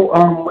want to know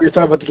what your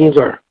thoughts about the games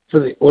are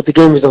what the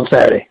game is on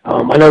Saturday.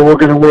 I know we're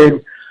going to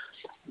win,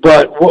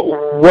 but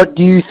what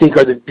do you think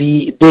are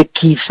the big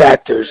key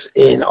factors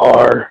in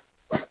our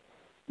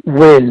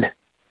win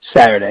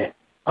Saturday?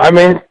 All right,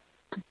 man.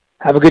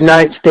 Have a good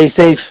night. Stay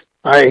safe.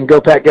 All right, and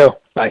go Pack, go.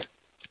 Bye.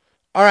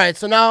 All right,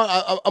 so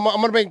now I'm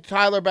going to bring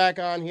Tyler back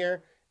on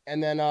here,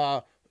 and then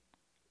I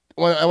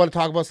want to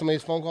talk about some of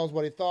these phone calls,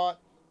 what he thought,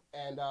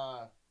 and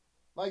I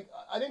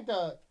think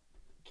the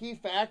key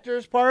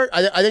factors part,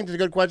 I think that's a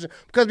good question,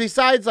 because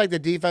besides like the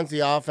defense,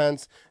 the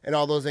offense, and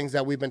all those things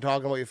that we've been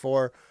talking about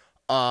before,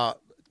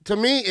 to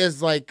me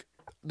is like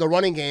the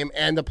running game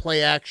and the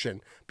play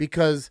action,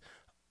 because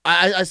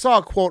I saw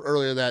a quote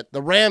earlier that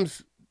the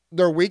Rams,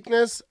 their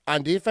weakness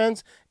on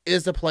defense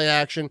is the play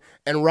action,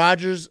 and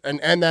Rodgers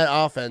and that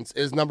offense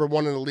is number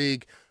one in the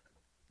league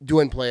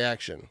doing play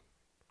action.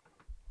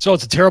 So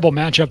it's a terrible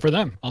matchup for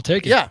them. I'll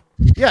take it. Yeah.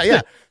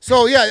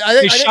 So I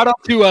think shout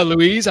out to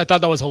Louise. I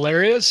thought that was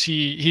hilarious.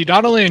 He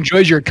not only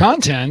enjoys your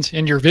content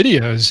and your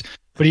videos,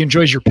 but he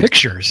enjoys your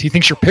pictures. He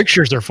thinks your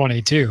pictures are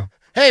funny too.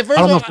 Hey, first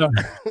of all,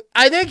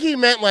 I think he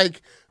meant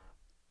like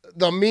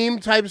the meme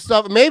type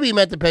stuff. Maybe he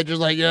meant the pictures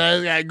like,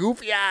 this guy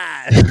goofy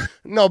eyes.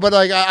 No, but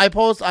like I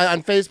post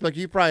on Facebook.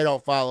 You probably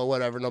don't follow,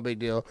 whatever, no big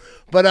deal.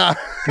 But on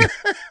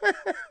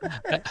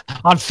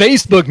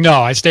Facebook,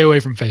 no, I stay away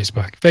from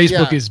Facebook.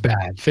 Facebook is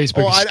bad.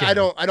 Facebook. I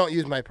don't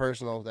use my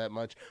personal that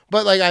much.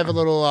 But like I have a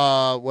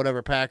little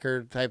whatever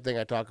Packer type thing.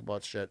 I talk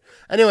about shit.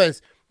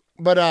 Anyways,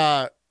 but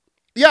I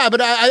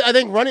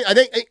think running. I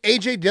think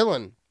AJ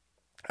Dillon,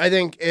 I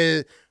think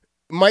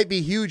might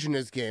be huge in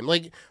this game.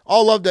 Like,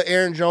 all love to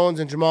Aaron Jones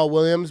and Jamal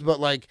Williams, but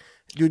like,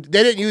 dude,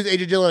 they didn't use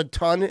A.J. Dillon a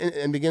ton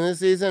in the beginning of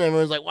the season.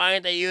 Everyone's like, why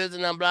aren't they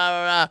using them? Blah,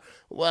 blah,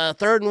 blah. Well,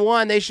 3rd and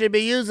 1, they should be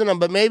using them,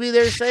 but maybe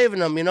they're saving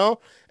them, you know?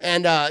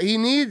 And he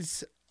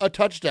needs a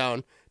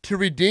touchdown to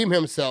redeem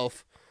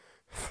himself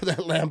for that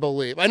Lambeau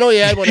leap. I know he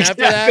had one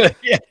after that,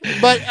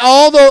 but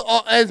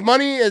as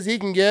money as he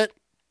can get,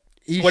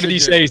 what did he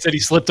say? He said he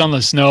slipped on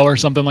the snow or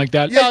something like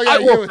that. Yeah, I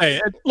will say,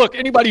 look,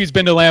 anybody who's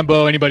been to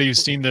Lambeau, anybody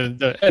who's seen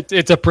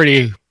it's a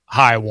pretty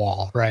high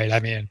wall, right? I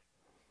mean,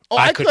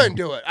 I couldn't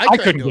do it. I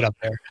couldn't get up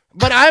there.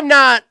 But I'm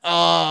not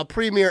a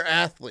premier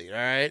athlete, all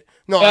right?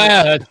 No,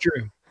 that's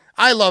true.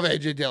 I love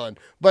AJ Dillon,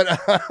 but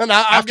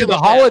after the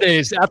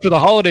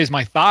holidays,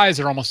 my thighs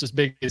are almost as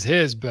big as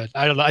his. But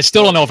I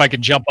still don't know if I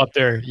can jump up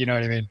there. You know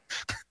what I mean?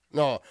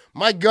 No,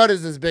 my gut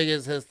is as big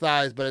as his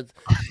thighs, but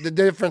the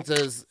difference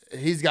is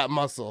he's got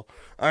muscle.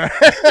 All right.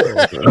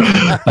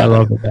 I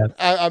love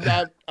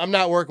that. I'm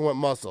not working with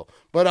muscle,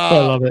 but I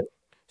love it.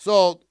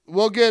 So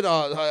we'll get.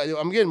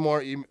 I'm getting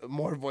more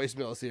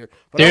voicemails here.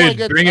 But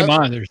dude, bring them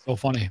on. They're so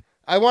funny.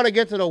 I want to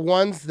get to the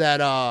ones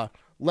that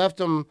left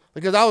them,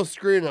 because I was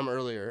screening them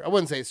earlier. I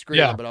wouldn't say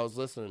screening them, but I was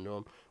listening to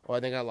them. Oh,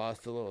 I think I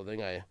lost the little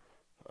thing I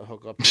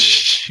hook up.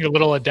 Your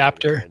little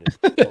adapter.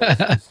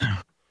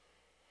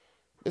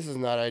 This is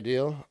not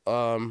ideal.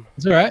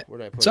 It's all right.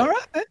 Where'd I put it's all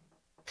right, man.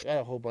 I got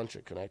a whole bunch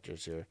of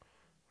connectors here.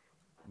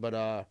 But,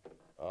 oh,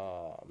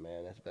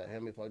 man, that's bad.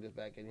 Let me plug this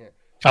back in here.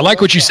 I like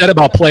what you said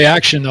about play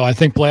action, though. I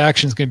think play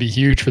action is going to be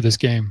huge for this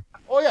game.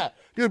 Oh, yeah.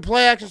 Dude,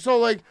 play action. So,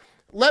 like,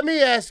 let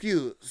me ask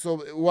you, so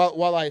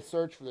while I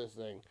search for this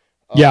thing.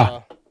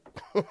 Yeah.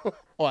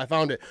 Oh, I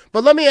found it.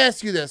 But let me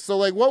ask you this. So,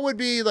 like, what would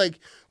be, like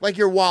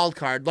your wild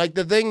card? Like,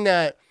 the thing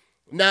that,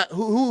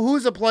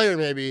 who's a player,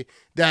 maybe,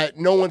 that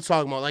no one's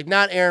talking about? Like,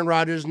 not Aaron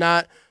Rodgers,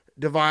 not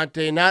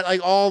Devontae, not,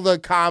 like, all the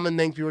common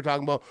things people are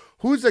talking about.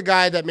 Who's the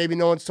guy that maybe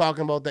no one's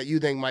talking about that you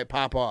think might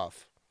pop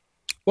off?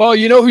 Well,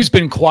 you know who's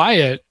been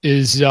quiet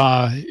is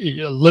a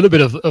little bit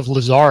of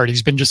Lazard.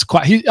 He's been just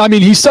quiet.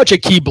 He's such a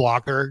key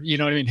blocker. You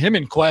know what I mean? Him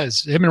and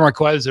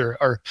Marquez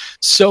are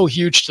so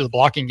huge to the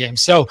blocking game.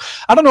 So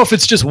I don't know if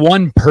it's just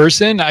one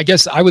person. I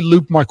guess I would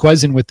loop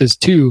Marquez in with this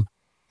too.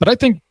 But I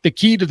think the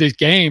key to this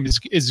game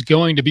is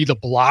going to be the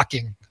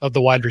blocking of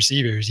the wide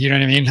receivers. You know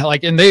what I mean?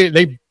 Like, and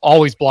they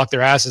always block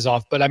their asses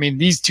off. But I mean,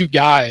 these two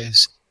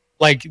guys,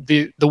 like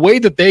the way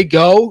that they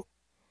go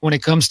when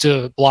it comes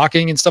to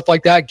blocking and stuff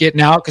like that,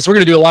 getting out, because we're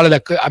going to do a lot of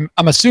that.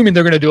 I'm assuming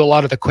they're going to do a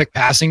lot of the quick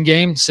passing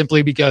game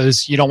simply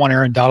because you don't want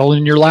Aaron Donald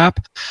in your lap.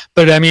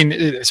 But I mean,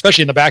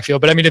 especially in the backfield.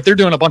 But I mean, if they're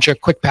doing a bunch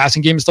of quick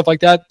passing game and stuff like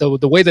that,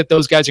 the way that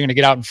those guys are going to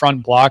get out in front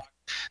and block,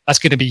 that's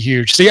going to be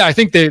huge. So yeah, I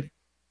think the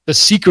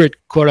secret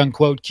quote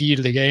unquote key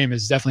to the game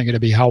is definitely going to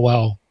be how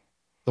well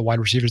the wide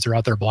receivers are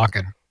out there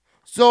blocking.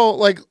 So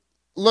like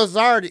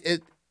Lazard,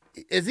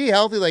 is he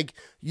healthy? Like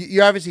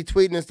you're obviously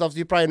tweeting and stuff, so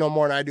you probably know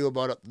more than I do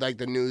about like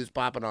the news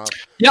popping off.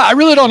 Yeah, I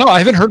really don't know. I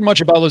haven't heard much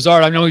about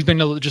Lazard. I know he's been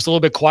just a little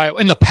bit quiet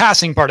in the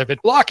passing part of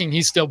it. Blocking,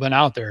 he's still been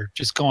out there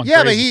just going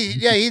crazy.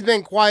 But he's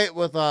been quiet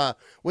with the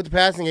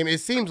passing game. It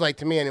seems like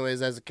to me,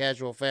 anyways, as a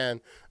casual fan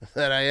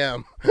that I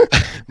am.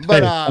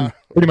 But I'm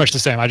pretty much the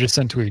same. I just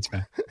send tweets,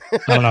 man.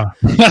 I don't know.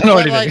 I don't know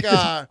anything.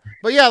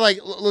 But yeah, like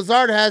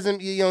Lazard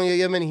hasn't. You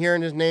haven't been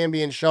hearing his name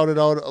being shouted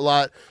out a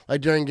lot,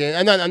 like during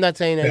games. I'm not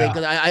saying anything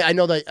because I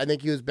know that I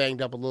think he was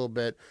banged up a little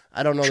bit.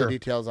 I don't know the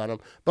details on him,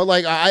 but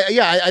like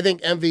I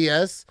think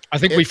MVS. I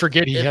think we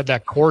forget he had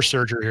that core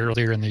surgery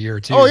earlier in the year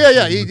too. Oh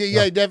yeah, he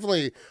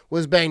definitely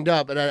was banged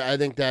up, and I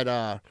think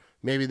that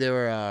maybe they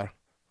were.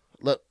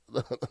 Let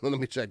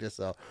me check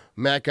this out.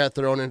 Matt got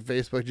thrown in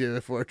Facebook jail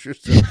before. True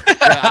story.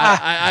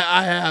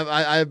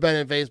 I've been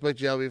in Facebook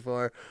jail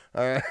before.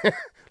 All right.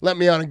 let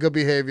me on in good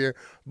behavior.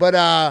 But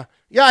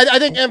yeah, I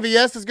think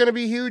MVS is going to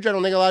be huge. I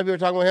don't think a lot of people are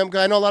talking about him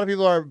because I know a lot of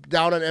people are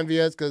down on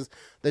MVS because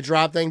the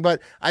drop thing.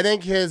 But I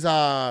think his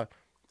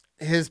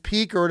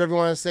peak or whatever you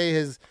want to say,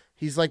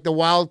 he's like the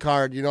wild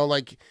card.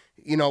 Like.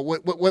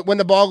 When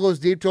the ball goes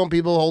deep to him,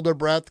 people hold their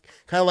breath,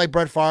 kind of like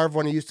Brett Favre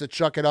when he used to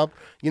chuck it up.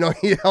 He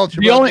held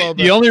your breath.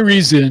 The only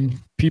reason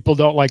people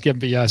don't like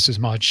MVS as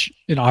much,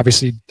 and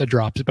obviously the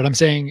drops, but I'm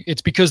saying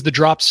it's because the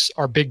drops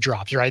are big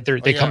drops, right?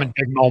 They come in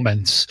big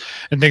moments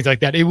and things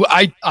like that.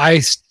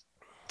 I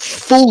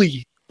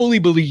fully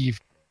believe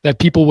that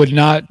people would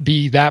not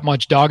be that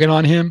much dogging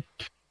on him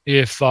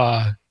if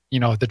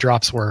the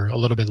drops were a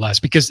little bit less,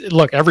 because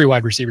look, every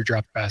wide receiver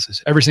dropped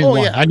passes, every single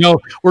one. Yeah. I know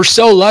we're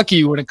so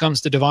lucky when it comes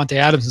to Devontae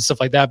Adams and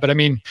stuff like that, but I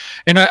mean,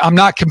 and I'm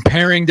not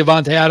comparing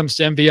Devontae Adams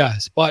to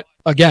MVS, but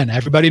again,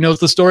 everybody knows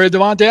the story of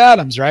Devontae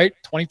Adams, right?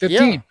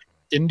 2015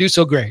 didn't do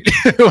so great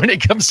when it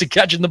comes to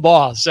catching the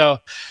ball. So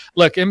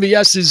look,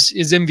 MVS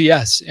is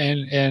MVS,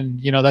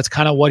 and that's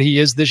kind of what he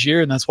is this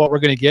year, and that's what we're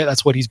going to get.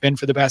 That's what he's been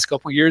for the past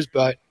couple of years,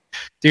 but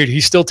dude,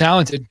 he's still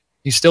talented.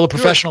 He's still a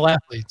professional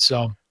athlete.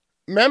 So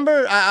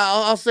remember,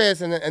 I'll say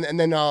this, and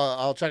then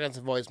I'll check on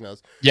some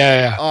voicemails.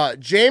 Yeah.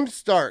 James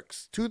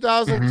Starks,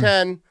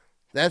 2010,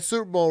 that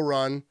Super Bowl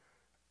run.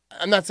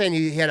 I'm not saying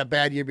he had a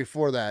bad year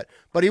before that,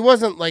 but he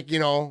wasn't like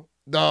the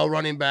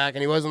running back,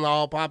 and he wasn't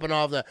all popping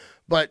off that.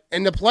 But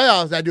in the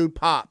playoffs, that dude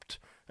popped,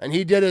 and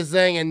he did his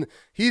thing, and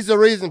he's the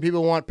reason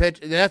people want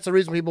That's the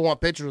reason people want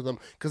pictures with him,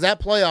 because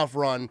that playoff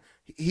run,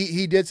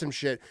 he did some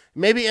shit.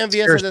 Maybe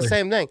MVS did the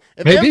same thing.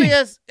 If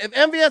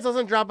MVS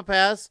doesn't drop a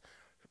pass.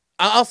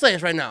 I'll say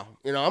this right now.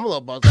 I'm a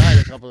little buzzed. I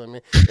had a couple of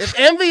them. If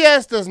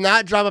MVS does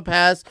not drop a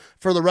pass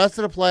for the rest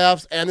of the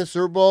playoffs and the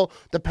Super Bowl,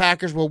 the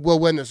Packers will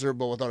win the Super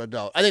Bowl without a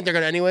doubt. I think they're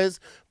going to anyways.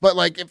 But,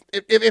 like,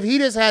 if he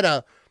just had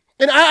a –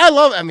 and I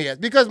love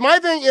MVS because my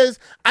thing is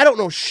I don't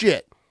know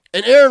shit.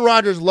 And Aaron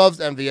Rodgers loves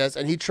MVS,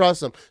 and he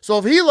trusts him. So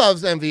if he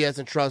loves MVS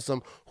and trusts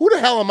him, who the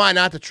hell am I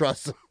not to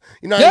trust him?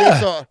 What I mean?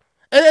 So,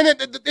 and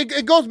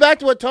it goes back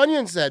to what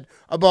Tunyon said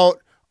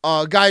about –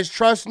 guys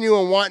trusting you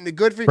and wanting the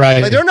good for you.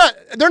 Right. Like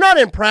they're not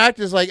in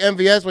practice like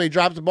MVS when he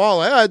drops the ball.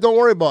 Like, don't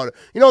worry about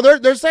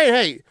it. They're saying,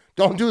 hey,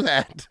 don't do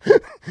that.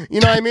 You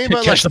know what I mean?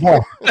 But catch the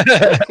ball.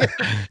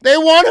 They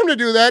want him to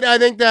do that. I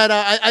think that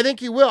I think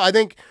he will. I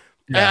think.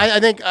 Yeah. I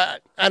think I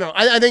don't know.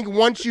 I think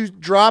once you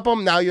drop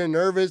him, now you're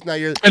nervous. Now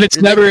you're and it's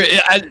never.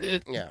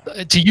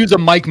 To use a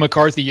Mike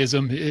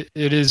McCarthyism,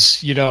 it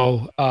is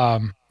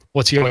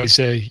what's he always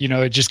say?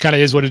 It just kind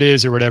of is what it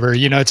is or whatever.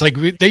 It's like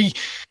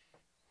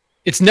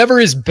it's never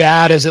as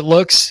bad as it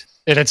looks,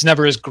 and it's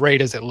never as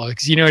great as it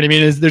looks. You know what I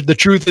mean? The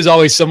truth is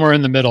always somewhere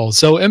in the middle.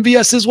 So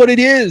MVS is what it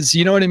is.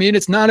 You know what I mean?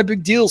 It's not a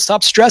big deal.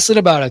 Stop stressing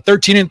about it.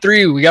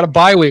 13-3. We got a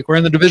bye week. We're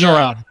in the divisional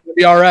round. It'll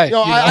be all right.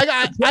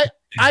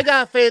 I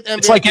got faith.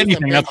 It's like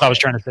anything. That's what I was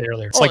trying to say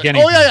earlier. It's like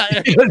anything.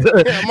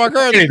 Mark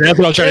anything. That's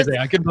what I was trying to say.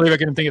 I couldn't believe I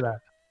couldn't think of that.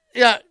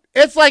 Yeah,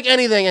 it's like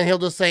anything, and he'll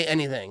just say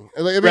anything.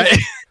 Right.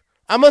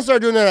 I'm going to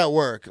start doing that at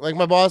work. Like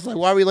my boss is like,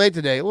 why are we late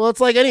today? Well, it's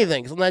like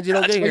anything. Sometimes you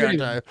don't get here on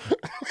time.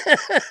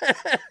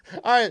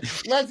 All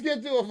right, let's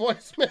get to a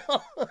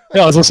voicemail.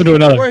 Yeah, let's listen to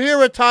another. We're here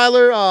with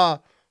Tyler,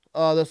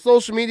 the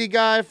social media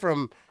guy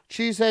from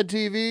Cheesehead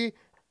TV,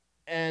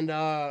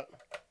 and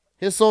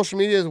his social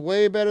media is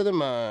way better than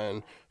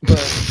mine.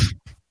 But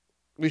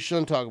we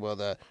shouldn't talk about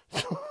that.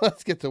 So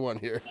let's get to one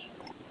here.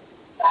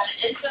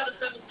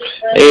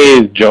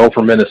 Hey, Joe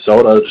from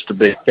Minnesota. Just a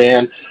big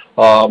fan.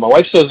 My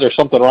wife says there's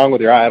something wrong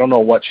with your eye. I don't know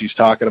what she's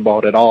talking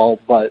about at all.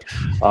 But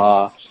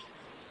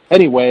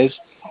anyways,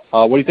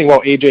 what do you think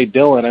about A.J.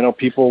 Dillon? I know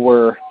people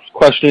were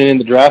questioning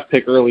the draft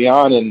pick early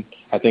on, and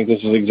I think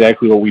this is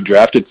exactly what we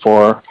drafted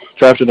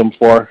him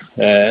for,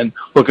 and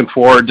looking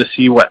forward to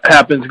see what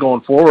happens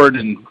going forward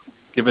and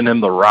giving him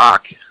the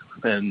rock.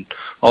 And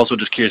also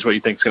just curious what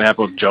you think is going to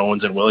happen with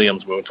Jones and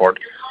Williams moving forward.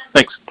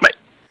 Thanks. Bye.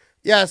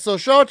 Yeah, so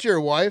shout out to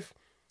your wife.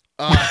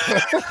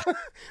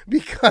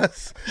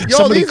 Because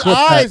these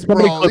eyes,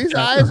 bro, these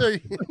eyes are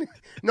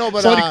no,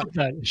 but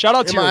shout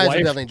out to your wife.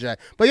 Definitely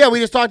jacked. But yeah, we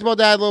just talked about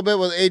that a little bit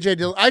with AJ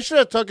Dillon. I should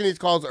have taken these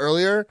calls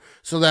earlier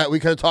so that we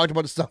could have talked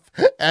about the stuff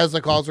as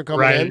the calls were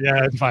coming in.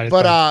 Yeah, it's fine.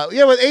 But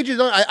with AJ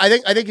Dillon,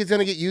 I think he's going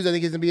to get used. I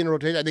think he's going to be in the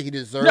rotation. I think he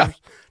deserves. Yeah.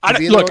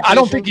 I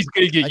don't think he's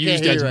going to get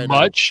used as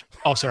much.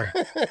 Oh, sorry,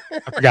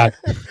 I forgot.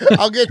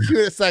 I'll get you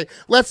in a second.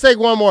 Let's take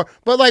one more.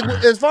 But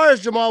as far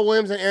as Jamal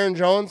Williams and Aaron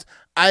Jones,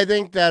 I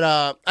think that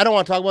I don't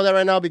want to talk about that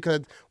right now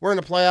because we're in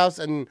the playoffs,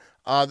 and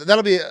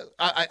that'll be.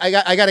 I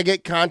got to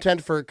get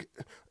content for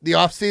the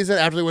offseason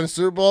after they win the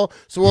Super Bowl,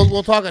 so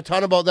we'll talk a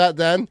ton about that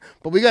then.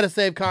 But we got to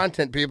save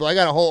content, people. I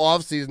got a whole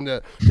offseason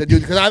to do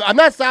because I'm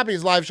not stopping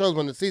these live shows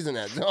when the season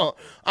ends. No,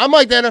 I'm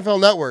like the NFL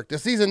Network. The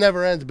season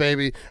never ends,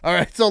 baby. All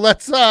right, so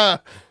let's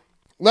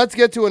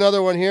get to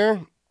another one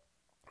here,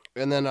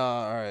 and then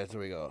all right, here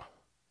we go.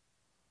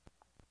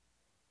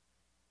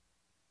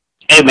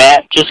 Hey,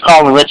 Matt, just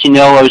calling to let you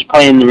know I was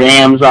playing the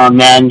Rams on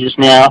Madden just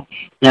now,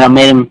 and I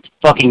made him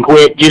fucking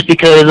quit just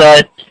because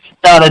I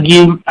thought of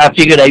you. I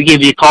figured I'd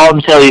give you a call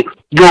and tell you,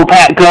 go,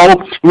 Pat, go.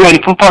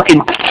 Ready for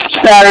fucking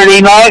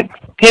Saturday night?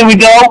 Here we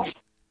go.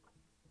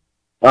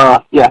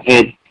 Yeah,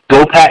 and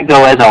go Pack,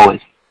 go as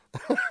always.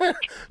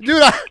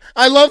 Dude,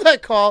 I love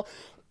that call.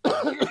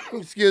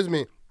 Excuse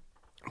me.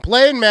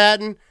 Playing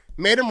Madden,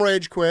 made him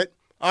rage quit.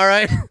 All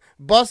right.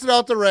 Busted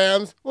out the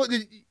Rams. Well,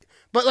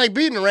 but like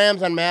beating the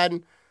Rams on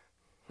Madden,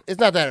 it's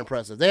not that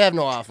impressive. They have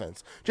no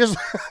offense. Just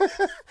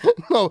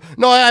no.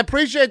 I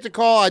appreciate the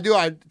call. I do.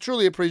 I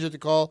truly appreciate the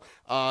call.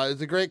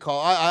 It's a great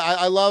call.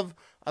 I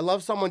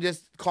love someone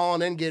just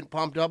calling in, getting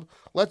pumped up.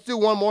 Let's do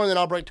one more, and then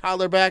I'll bring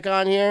Tyler back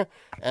on here.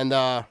 And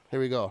here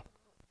we go.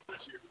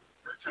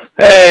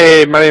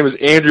 Hey, my name is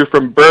Andrew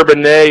from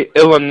Bourbonnais,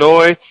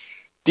 Illinois,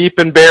 deep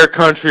in Bear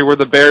Country where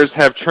the Bears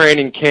have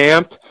training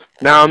camp.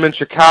 Now I'm in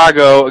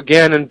Chicago,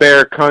 again in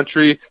Bear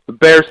Country. The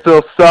Bears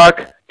still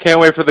suck. Can't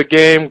wait for the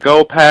game.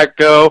 Go Pack,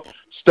 go.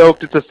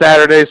 Stoked it's a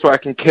Saturday so I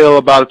can kill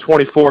about a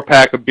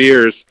 24-pack of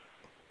beers.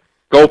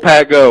 Go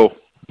Pack, go.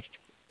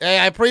 Hey,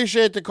 I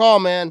appreciate the call,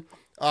 man.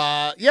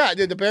 Yeah,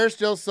 dude, the Bears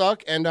still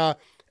suck, and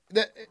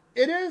it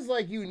is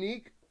like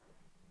unique.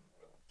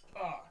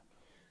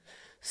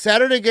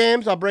 Saturday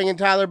games, I'll bring in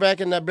Tyler back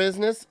in that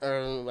business. Or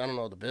I don't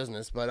know the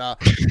business, but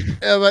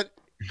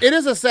it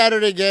is a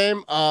Saturday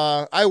game.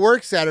 I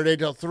work Saturday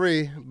till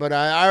 3, but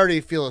I already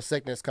feel a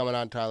sickness coming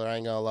on, Tyler. I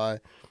ain't gonna lie.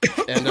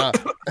 And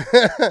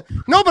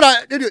no,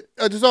 but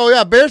so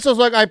yeah, Bears still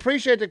suck. I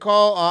appreciate the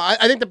call.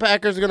 I think the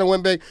Packers are gonna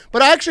win big,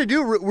 but I actually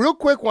do real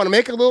quick want to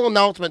make a little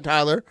announcement,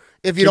 Tyler,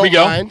 if you don't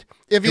mind.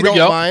 If you don't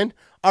mind.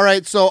 All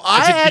right, so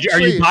are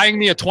you buying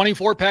me a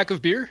 24-pack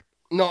of beer?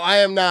 No, I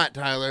am not,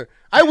 Tyler.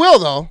 I will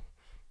though.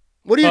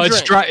 What do you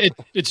drink?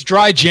 It's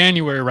dry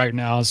January right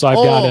now, so I've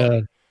got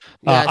a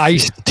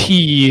iced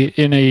tea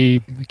in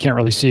a. I can't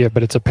really see it,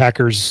 but it's a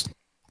Packers.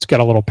 It's got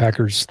a little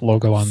Packers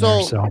logo on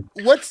there. So,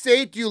 what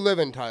state do you live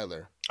in,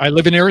 Tyler? I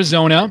live in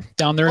Arizona,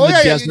 down there in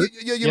the desert.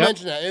 You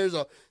mentioned that,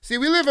 Arizona. See,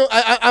 we live in.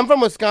 I'm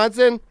from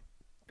Wisconsin,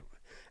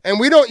 and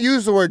we don't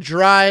use the word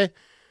dry.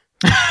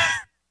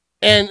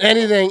 And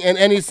anything in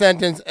any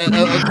sentence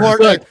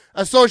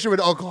associated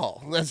with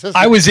alcohol.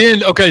 I was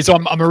so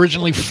I'm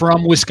originally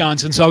from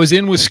Wisconsin. So I was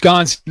in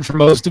Wisconsin for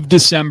most of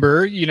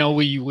December. You know,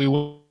 we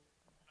went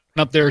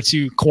up there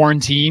to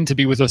quarantine to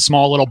be with a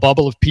small little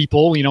bubble of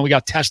people. You know, we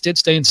got tested,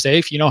 staying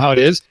safe. You know how it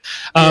is.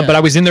 But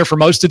I was in there for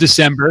most of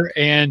December.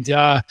 And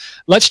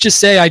let's just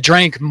say I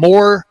drank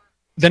more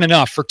than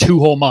enough for 2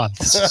 whole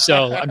months.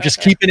 So I'm just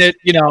keeping it,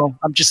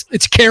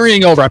 it's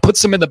carrying over. I put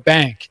some in the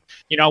bank.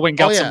 You know, I went and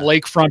got some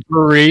Lakefront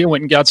Brewery,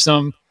 went and got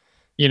some,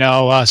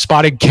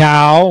 Spotted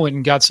Cow,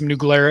 and got some New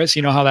Glarus.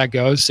 You know how that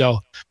goes. So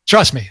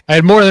trust me, I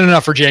had more than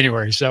enough for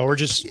January. So we're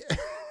just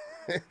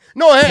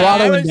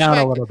throttling down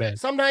a little bit.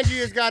 Sometimes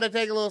you just got to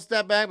take a little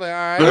step back. But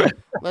all right,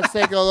 let's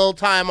take a little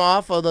time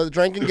off of the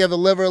drinking, give the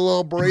liver a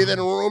little breathing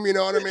room. You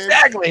know what I mean?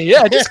 Exactly.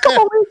 Yeah, just a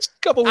couple weeks.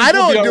 I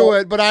don't do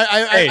it, but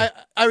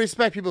I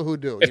respect people who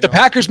do. If the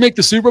Packers make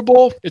the Super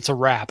Bowl, it's a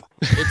wrap.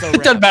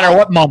 It doesn't matter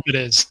what month it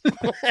is.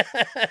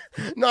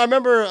 No, I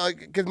remember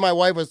because my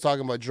wife was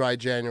talking about dry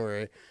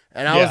January,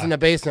 and I was in the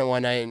basement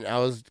one night, and I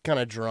was kind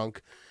of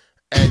drunk.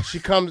 And she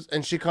comes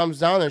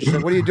down there. She's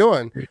like, "What are you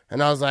doing?"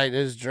 And I was like,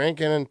 "Just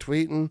drinking and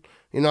tweeting."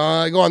 You know,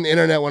 I go on the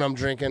internet when I'm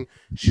drinking.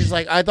 She's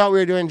like, "I thought we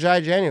were doing dry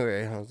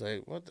January." I was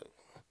like, "What the?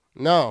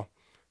 No."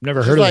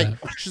 Never heard of that.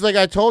 She's like,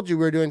 "I told you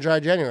we were doing dry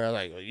January." I was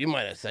like, well, "You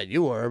might have said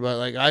you were, but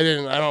like I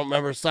didn't. I don't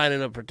remember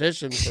signing a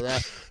petition for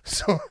that."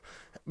 So,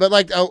 but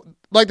like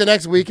the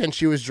next weekend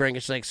she was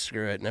drinking. She's like,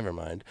 "Screw it, never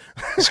mind."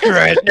 Screw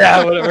it,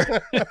 yeah,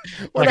 whatever.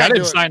 I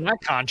didn't sign that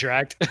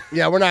contract.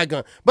 Yeah, we're not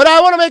going. But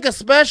I want to make a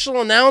special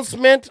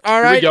announcement.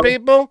 All right,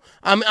 people.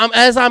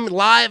 I'm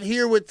live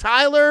here with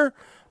Tyler.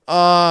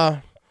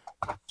 Drum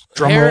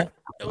roll.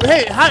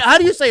 Hey, how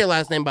do you say your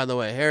last name, by the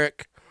way,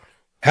 Herrick?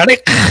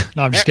 Herrick?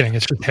 No, I'm just kidding.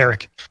 It's just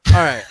Herrick. All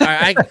right.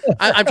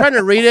 I'm trying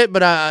to read it,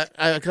 but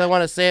because I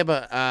want to say it,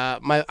 but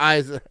my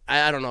eyes.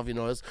 I don't know if you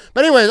noticed.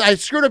 But anyways, I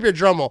screwed up your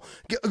drum roll.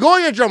 Go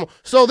on your drum roll.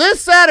 So this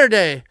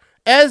Saturday,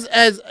 as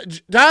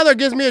Tyler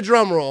gives me a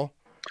drum roll,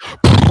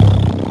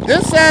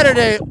 this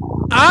Saturday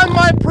on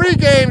my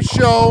pregame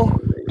show,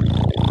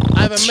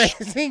 I have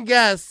amazing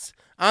guests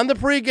on the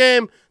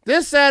pregame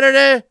this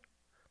Saturday.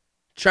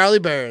 Charlie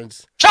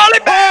Barons. Charlie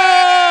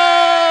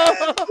Barons!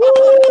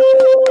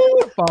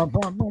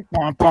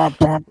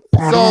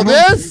 So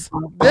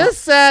this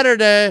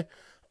Saturday,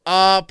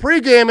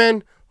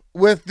 pre-gaming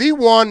with the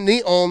one,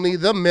 the only,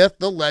 the myth,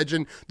 the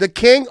legend, the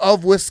king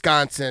of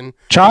Wisconsin,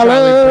 Charlie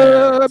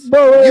Barons.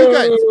 You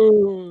guys,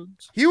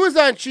 he was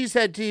on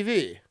Cheesehead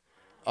TV.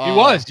 He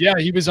was, yeah.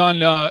 He was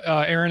on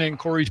Aaron and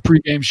Corey's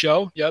pregame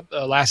show. Yep,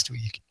 last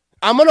week.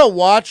 I'm gonna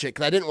watch it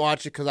because I didn't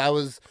watch it because I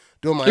was.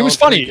 It was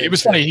funny. It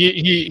was funny.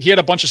 He had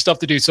a bunch of stuff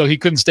to do, so he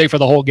couldn't stay for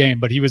the whole game.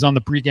 But he was on the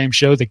pregame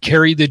show, the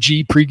Carry the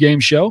G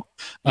pregame show.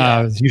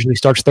 It usually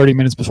starts 30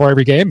 minutes before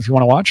every game. If you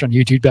want to watch on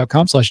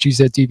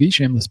YouTube.com/GZTV,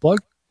 shameless plug.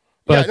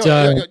 But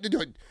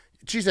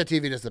Cheesehead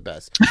TV is the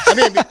best. I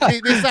mean,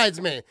 besides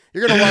me,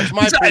 you're gonna watch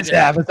my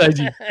pregame. Besides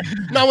you.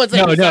 No.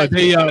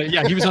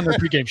 He was on the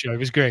pregame show. It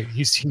was great.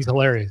 He's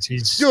hilarious.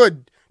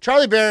 Dude.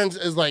 Charlie Barons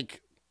is like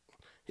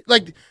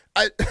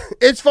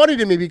it's funny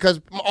to me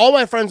because all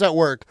my friends at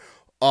work,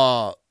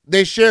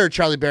 they share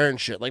Charlie Barron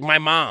shit. Like my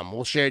mom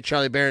will share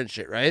Charlie Barron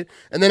shit, right?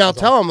 And then I'll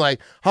tell them like,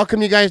 how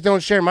come you guys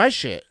don't share my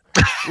shit?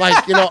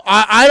 Like,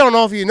 I don't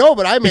know if you know,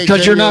 but I make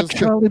because videos you're not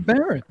Charlie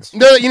Barron.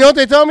 You know what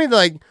they tell me? They're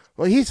like,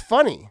 well, he's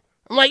funny.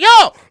 I'm like,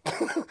 yo,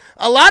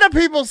 a lot of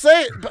people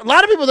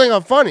think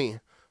I'm funny.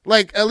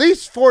 Like at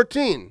least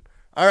 14.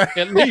 All right.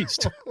 At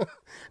least.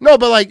 No,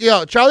 but like,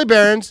 Charlie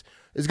Barron's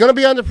is going to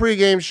be on the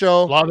pregame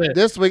show. Love it.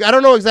 This week. I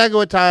don't know exactly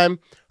what time.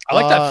 I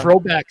like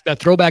that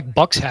throwback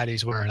Bucks hat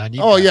he's wearing. I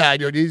need that. Yeah,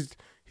 dude.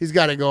 He's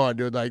got to go on,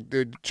 dude. Like,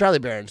 dude, Charlie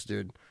Barron's,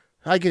 dude.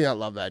 I cannot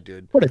love that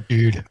dude. What a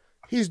dude.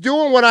 He's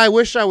doing what I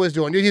wish I was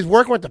doing, dude. He's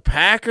working with the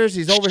Packers.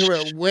 He's over here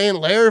with Wayne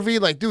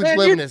Larrivee. Like, dude's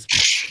living his.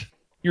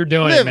 You're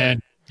doing it,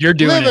 man. You're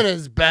doing living it.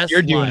 His best.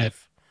 You're doing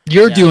life. it.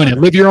 You're doing it.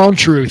 Live your own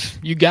truth.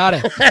 You got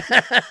it.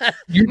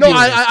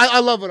 I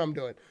love what I'm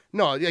doing.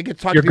 No, I get to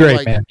talk to people great,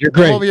 like man. You're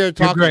great. I'm over here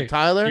talking to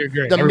Tyler,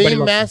 the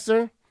meme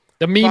master.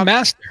 The meme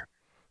master.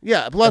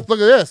 Yeah. Plus, look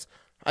at this.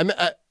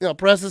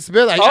 Preston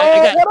Smith.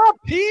 What up,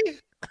 P?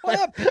 What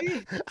up,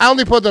 P? I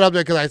only put that up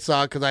there because I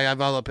saw because I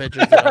have all the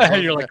pictures.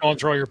 You're like, don't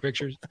throw your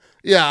pictures.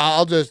 Yeah,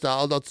 I'll throw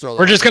them.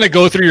 We're just gonna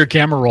go through your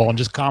camera roll and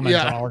just comment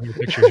on all of your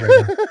pictures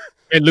right now.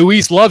 Hey,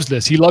 Luis loves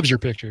this. He loves your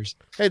pictures.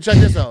 Hey, check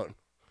this out.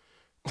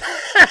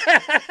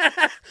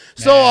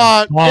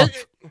 So,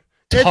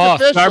 it's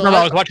official. I remember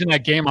I was watching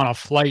that game on a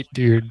flight,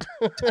 dude.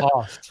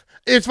 Tough.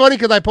 It's funny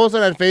because I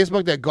posted on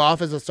Facebook that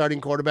Goff is a starting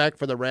quarterback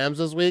for the Rams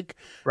this week.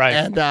 Right.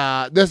 And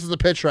this is the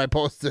picture I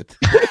posted.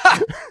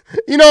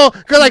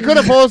 Because I could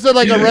have posted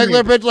like a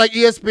regular picture, like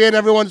ESPN.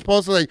 Everyone's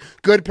posting like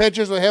good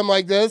pictures with him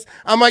like this.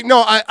 I'm like,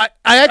 no, I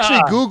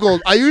actually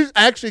Googled. I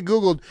actually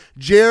Googled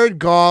Jared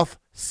Goff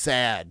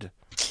sad.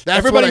 That's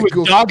everybody was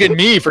dogging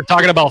me for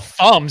talking about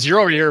thumbs. You're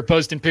over here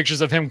posting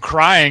pictures of him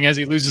crying as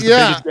he loses the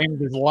biggest game of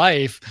his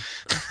life.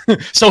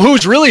 So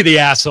who's really the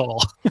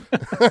asshole?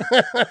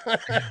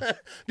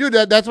 Dude,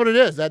 that's what it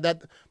is.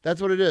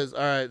 That's what it is. All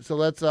right, so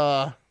let's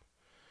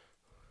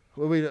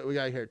what we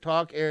got here?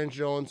 Talk Aaron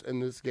Jones in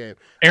this game.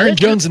 Aaron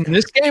Jones in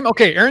this game?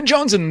 Okay, Aaron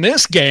Jones in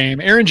this game.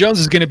 Aaron Jones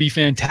is going to be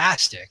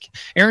fantastic.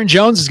 Aaron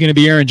Jones is going to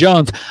be Aaron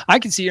Jones. I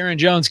can see Aaron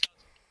Jones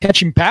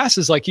catching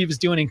passes like he was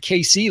doing in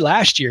KC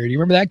last year. Do you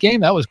remember that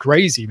game? That was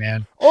crazy,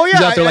 man. Oh, yeah.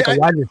 He's out there like a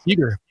wide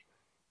receiver.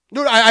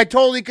 Dude, I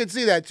totally could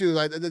see that, too.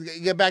 Like,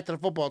 get back to the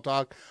football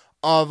talk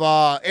of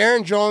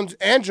Aaron Jones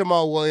and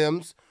Jamal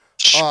Williams.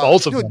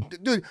 Both of them.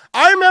 Dude,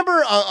 I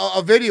remember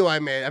a video I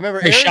made. I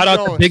remember Aaron shout Jones.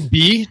 out to Big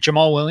B,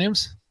 Jamal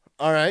Williams.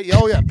 All right.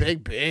 Oh, yeah,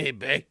 Big B.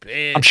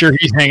 I'm sure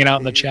he's hanging out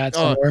in the chat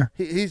somewhere.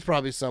 He's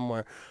probably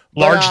somewhere.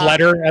 Large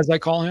letter, as I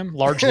call him.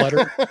 Large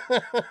letter.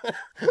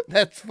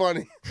 That's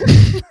funny.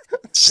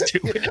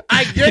 Stupid.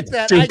 I get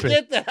that. I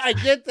get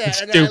that.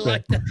 It's and stupid. I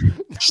like that.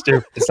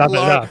 Stupid. It's not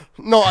enough.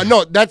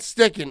 No, that's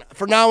sticking.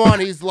 From now on,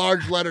 he's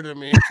large letter to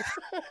me.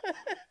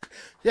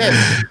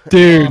 Yes.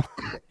 Dude,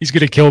 he's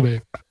going to kill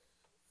me.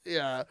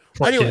 Yeah.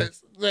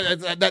 Anyways,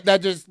 that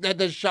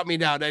just shut me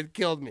down. That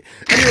killed me.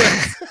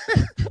 Anyways,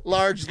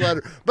 large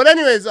letter. But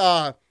anyways,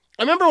 I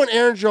remember when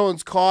Aaron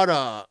Jones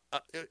caught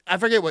I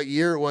forget what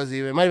year it was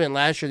even. It might have been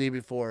last year or the year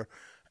before.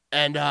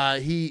 And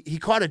he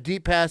caught a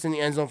deep pass in the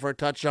end zone for a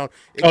touchdown.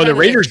 The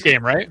Raiders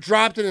game, right?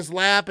 Dropped in his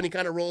lap and he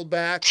kind of rolled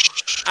back.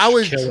 I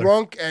was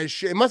drunk as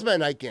shit. It must have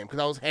been a night game because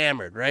I was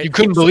hammered, right? You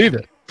couldn't believe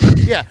it.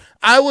 Yeah.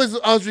 I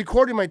was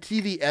recording my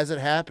TV as it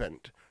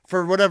happened.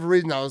 For whatever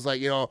reason, I was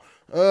like,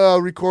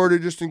 record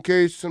it just in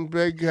case some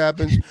big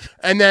happens.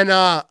 And then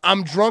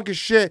I'm drunk as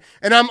shit,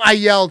 and I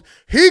yelled,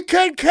 "He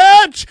can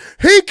catch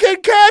 2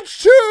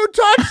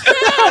 touchdowns!"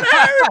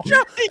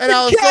 And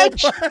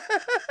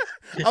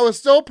I was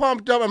so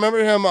pumped up. I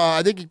remember him.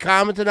 I think he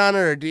commented on it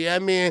or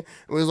DM'd me. And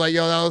was like,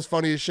 "Yo, that was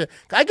funny as shit."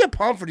 I get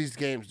pumped for these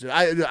games, dude.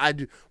 I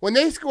do. When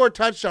they score a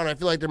touchdown, I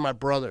feel like they're my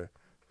brother.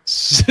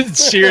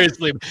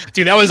 Seriously,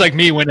 dude, that was like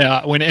me when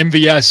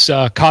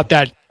MVS caught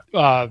that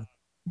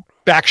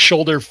back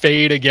shoulder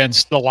fade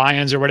against the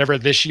Lions or whatever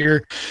this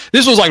year.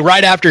 This was like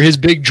right after his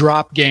big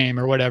drop game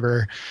or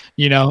whatever,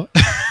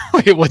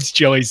 Wait, what's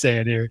Joey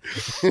saying here?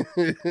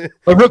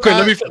 But real quick,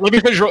 let me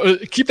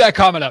finish. Keep that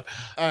comment up.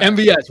 Right.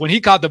 MVS, when he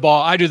caught the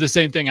ball, I do the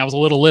same thing. I was a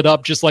little lit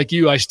up, just like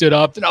you. I stood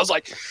up and I was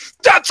like,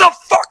 "That's a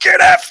fucking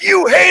F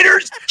you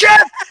haters,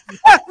 Jeff!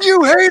 F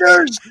you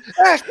haters!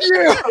 F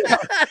you!"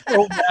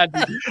 So mad,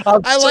 dude.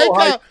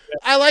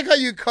 I like how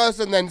you cuss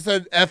and then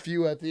said "F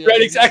you" at the end.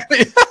 Right,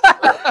 exactly.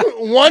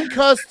 One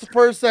cuss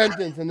per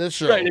sentence in this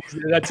show. Right,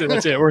 that's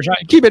it. We're trying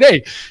to keep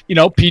it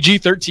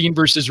PG-13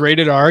 versus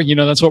rated R.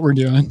 That's what we're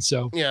doing.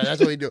 So yeah, that's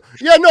what we do.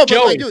 Yeah, no,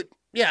 but like, dude,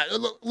 yeah,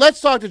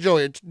 let's talk to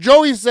Joey.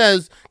 Joey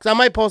says, because I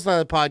might post it on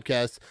the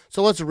podcast,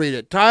 so let's read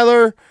it.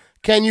 Tyler,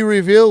 can you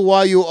reveal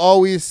why you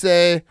always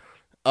say,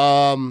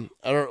 I don't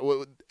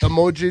know,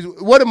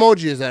 emojis? What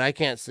emoji is that? I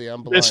can't see.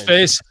 I'm blind. This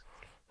face.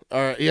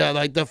 Or yeah,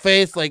 like the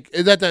face, like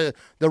is that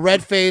the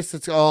red face?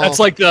 It's all. That's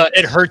like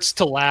it hurts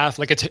to laugh.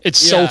 Like it's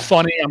so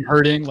funny. I'm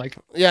hurting. Like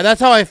yeah,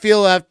 that's how I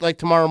feel after like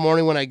tomorrow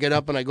morning when I get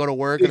up and I go to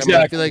work and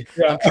I feel like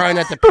I'm trying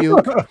not to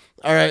puke.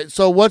 All right,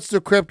 so what's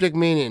the cryptic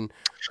meaning?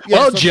 Yeah,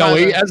 well, so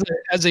Joey,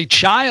 as a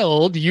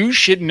child, you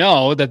should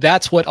know that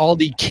that's what all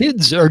the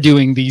kids are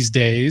doing these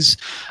days.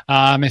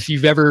 If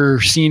you've ever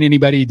seen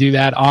anybody do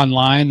that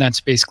online,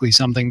 that's basically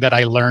something that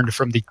I learned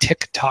from the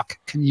TikTok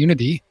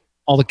community.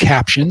 All the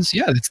captions,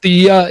 yeah, it's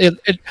the.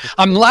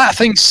 I'm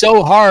laughing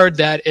so hard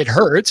that it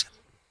hurts.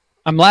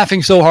 I'm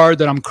laughing so hard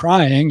that I'm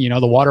crying. You know,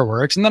 the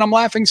waterworks, and then I'm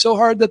laughing so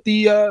hard that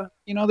the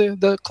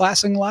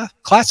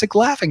classic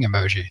laughing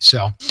emoji.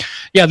 So,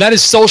 yeah, that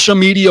is social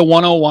media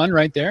 101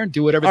 right there.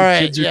 Do whatever the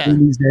kids are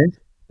doing these days.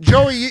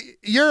 Joey,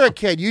 you're a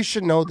kid. You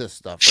should know this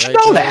stuff, right? You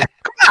know that.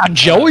 Come on,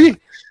 Joey.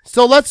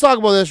 So let's talk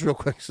about this real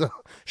quick. So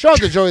shout out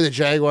to Joey the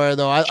Jaguar,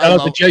 though.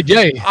 Shout out to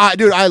JJ.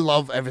 Dude, I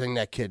love everything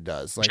that kid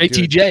does. Like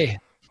JTJ.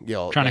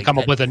 Yo, trying to come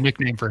up with a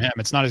nickname for him.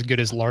 It's not as good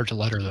as large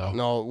letter though.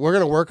 No, we're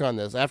gonna work on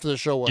this after the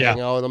show. We'll hang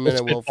out in a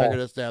minute. We'll figure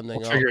this damn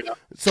thing out. Figure it out.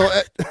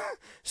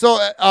 So,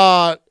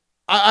 I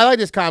like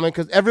this comment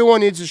because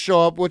everyone needs to show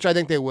up, which I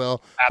think they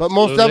will. Absolutely. But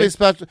most definitely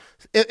special.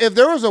 If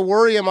there was a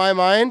worry in my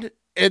mind,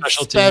 it's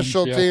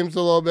special teams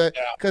a little bit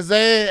because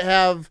they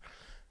have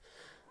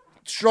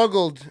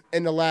struggled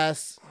in the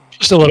last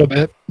just a little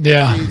bit.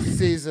 Yeah,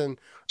 season.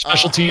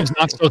 Special teams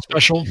not so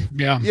special.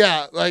 Yeah.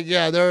 Yeah, like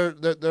they're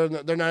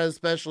not as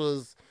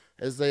special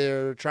as they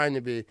are trying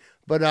to be.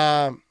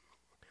 But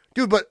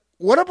dude, but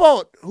what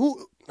about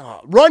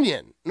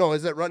Runyon? No,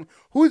 is it Run?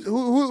 Who's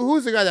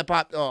the guy that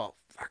popped? Oh,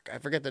 fuck, I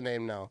forget the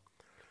name now.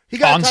 He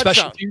got on a touchdown.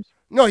 special teams.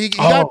 No, he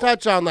got a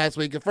touchdown last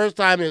week. The first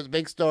time it was a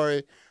big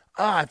story.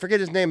 I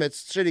forget his name.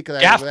 It's shitty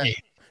because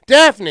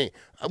Daphne.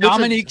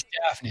 Dominique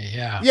Daphne.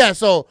 Yeah. Yeah.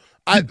 So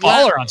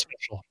baller on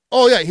special.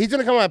 Oh, yeah, he's going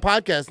to come on my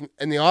podcast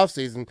in the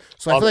offseason,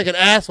 so I feel like an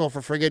asshole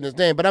for forgetting his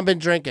name, but I've been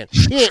drinking.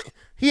 He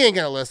ain't going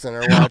to listen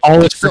or watch.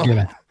 Always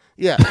forgiven.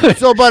 Yeah.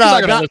 So, but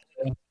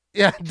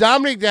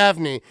Dominique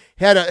Daphne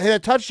had a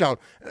touchdown.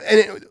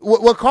 And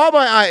what caught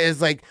my eye is,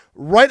 like,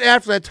 right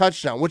after that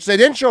touchdown, which they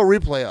didn't show a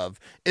replay of,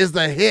 is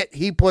the hit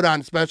he put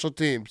on special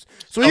teams.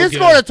 So he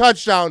scored a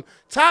touchdown,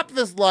 top of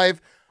his life,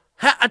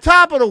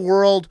 top of the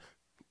world,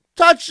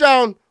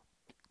 touchdown.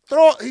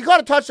 He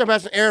got a touchdown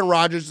pass to Aaron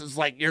Rodgers. It's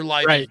like your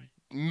life. Right.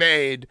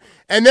 Made,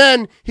 and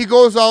then he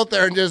goes out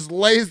there and just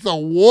lays the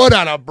wood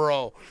on a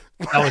bro.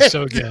 That was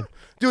so good,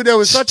 dude. That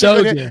was such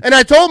a good hit. And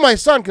I told my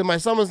son because my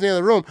son was in the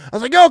other room. I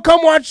was like, "Yo,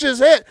 come watch this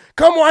hit.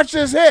 Come watch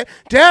this hit."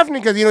 Daphne,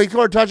 because he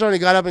scored a touchdown. He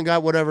got up and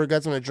got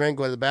something to drink,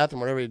 go to the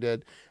bathroom, whatever he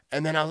did.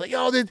 And then I was like,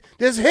 "Yo,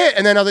 this hit."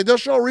 And then I was like, "They'll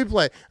show a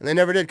replay," and they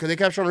never did because they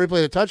kept showing a replay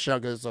of the touchdown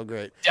because it's so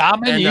great.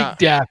 Dominique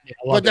Daphne.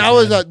 But that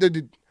was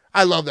dude.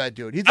 I love that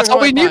dude. That's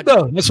what we need,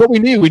 though. That's what we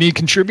need. We need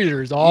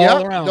contributors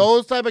all around.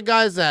 Those type of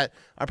guys that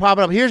are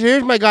popping up.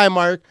 Here's my guy,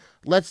 Mark.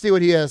 Let's see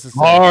what he has to say.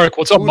 Mark,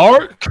 what's up,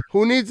 Mark?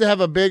 Who needs to have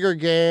a bigger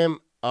game,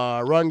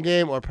 run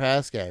game or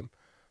pass game?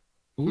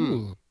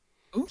 Ooh.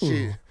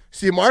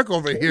 See, Mark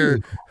over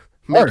here.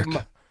 Mark.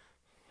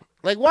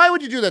 Like, why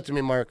would you do that to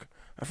me, Mark?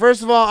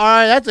 First of all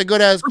right, that's a good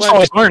ass question.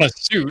 He's wearing a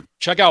suit.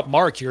 Check out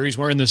Mark here. He's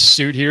wearing this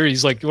suit here.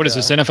 He's like, what is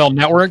this, NFL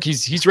Network?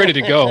 He's ready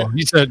to go.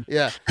 He said,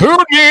 who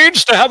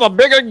needs to have a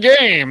bigger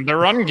game, the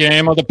run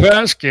game or the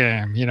pass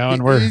game? You know,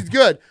 and he's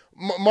good.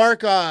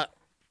 Mark,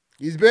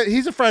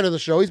 he's a friend of the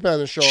show. He's been on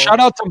the show. Shout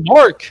out to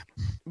Mark.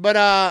 But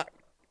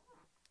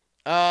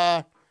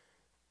I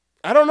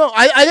don't know.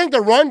 I think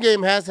the run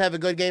game has to have a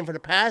good game for the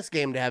pass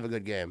game to have a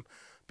good game.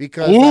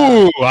 Because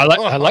I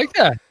like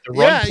that. The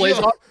run plays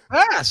off the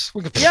pass.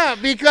 Yeah,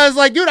 because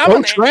like, dude,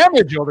 I'm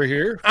damage over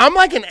here. I'm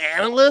like an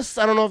analyst.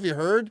 I don't know if you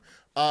heard.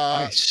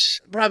 Nice.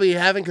 Probably you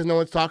haven't because no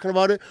one's talking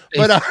about it.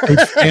 But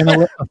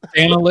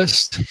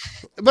analyst.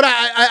 But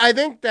I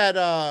think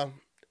that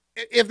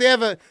if they have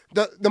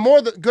the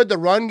more good the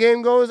run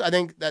game goes, I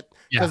think that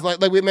because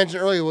like we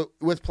mentioned earlier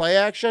with play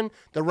action,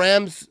 the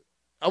Rams.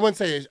 I wouldn't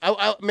say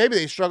maybe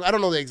they struggle. I don't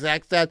know the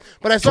exact stat,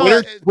 but I saw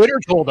Twitter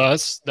told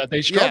us that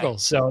they struggle.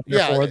 So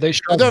therefore they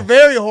struggle. They're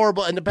very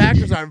horrible, and the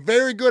Packers are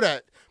very good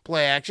at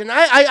play action.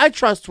 I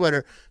trust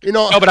Twitter.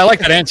 No, but I like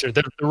that answer.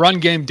 The run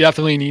game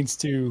definitely needs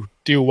to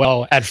do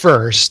well at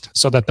first,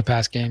 so that the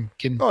pass game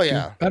can do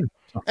better.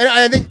 And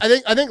I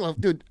think,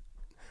 dude,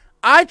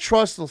 I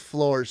trust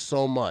LaFleur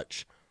so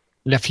much.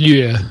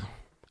 LaFleur.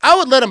 I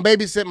would let him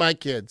babysit my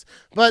kids,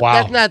 but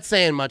that's not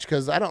saying much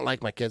because I don't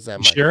like my kids that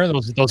much. Sure,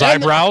 those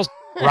eyebrows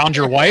around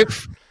your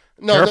wife.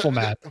 No, careful,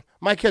 Matt.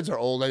 My kids are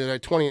old. They're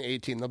 20 and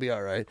 18. They'll be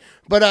all right.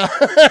 But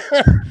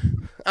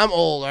I'm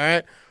old. All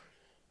right.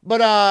 But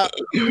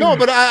no.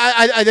 But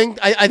I think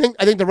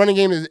the running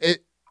game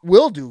it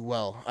will do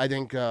well. I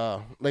think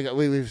like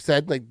we've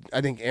said, like I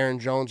think Aaron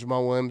Jones,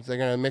 Jamal Williams, they're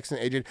gonna mix in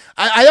AJ.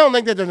 I don't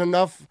think that there's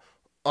enough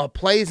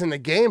plays in the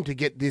game to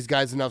get these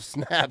guys enough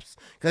snaps.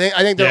 I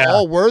think they're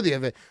all worthy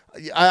of it.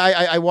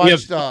 I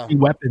watched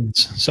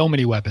weapons, so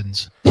many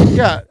weapons.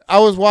 Yeah, I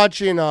was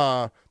watching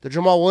the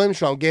Jamal Williams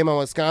show on Game on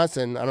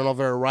Wisconsin. I don't know if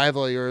they're a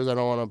rival of yours. I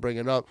don't want to bring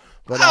it up.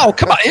 But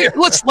come on! Here,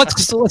 let's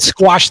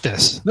squash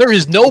this. There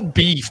is no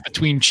beef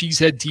between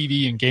Cheesehead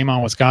TV and Game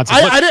on Wisconsin.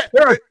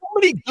 There are so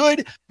many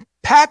good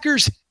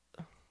Packers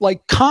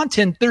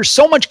content. There's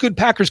so much good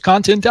Packers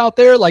content out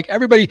there. Like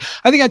everybody,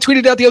 I think I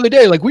tweeted out the other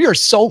day, like we are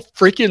so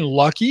freaking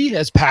lucky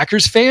as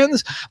Packers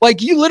fans. Like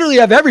you literally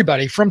have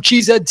everybody from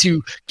Cheesehead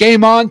to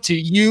Game On to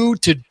you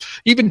to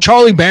even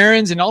Charlie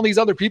Barons and all these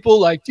other people.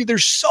 Like, dude,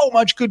 there's so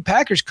much good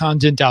Packers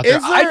content out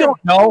there. I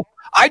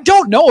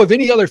don't know of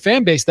any other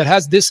fan base that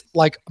has this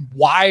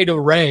wide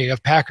array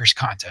of Packers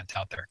content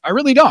out there. I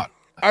really don't.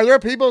 Are there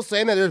people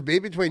saying that there's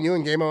beef between you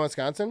and Game On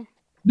Wisconsin?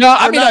 No,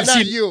 I mean, I've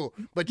seen you,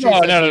 but no,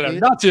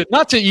 not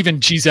to even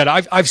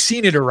Cheesehead. I've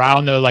seen it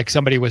around though. Like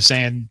somebody was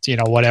saying,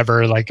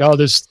 whatever, like, oh,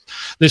 this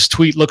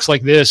tweet looks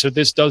like this, or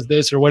this does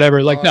this, or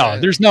whatever. Like,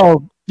 there's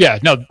no,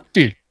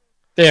 dude.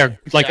 They are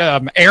like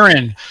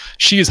Erin.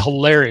 She is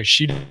hilarious.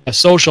 She did a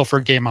social for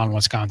Game On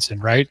Wisconsin,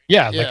 right?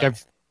 Yeah, like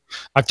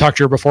I've talked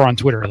to her before on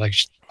Twitter. Like,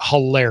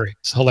 hilarious.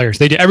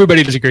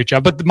 Everybody does a great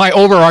job. But my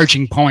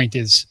overarching point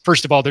is,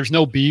 first of all, there's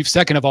no beef.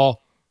 Second of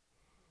all,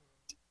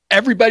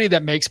 everybody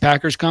that makes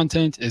Packers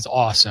content is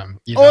awesome.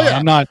 We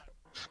love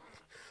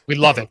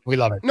it.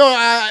 No,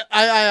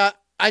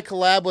 I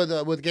collab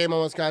with Game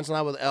On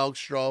Wisconsin, with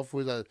Alex Strofe,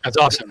 who's that's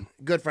awesome.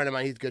 Good friend of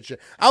mine. He's good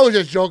shit. I was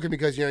just joking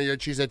because you're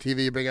Cheesehead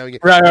TV, you bring out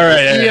right,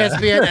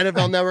 ESPN,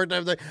 NFL Network,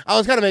 everything. I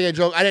was kind of making a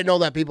joke. I didn't know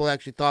that people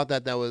actually thought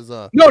that was.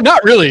 No,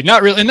 not really,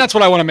 and that's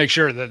what I want to make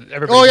sure that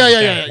everybody. Oh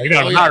yeah.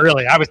 Not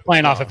really. I was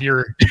playing off of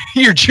your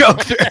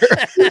joke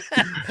there.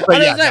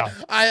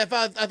 I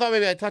thought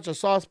maybe I touched a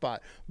soft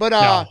spot, but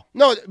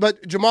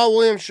but Jamal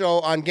Williams show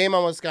on Game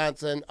On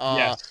Wisconsin.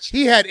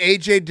 He had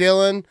AJ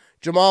Dillon,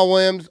 Jamal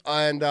Williams,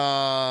 and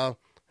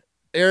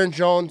Aaron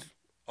Jones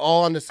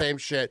all on the same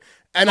shit.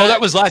 And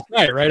that was last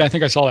night, right? I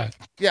think I saw that.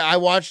 Yeah, I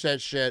watched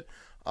that shit.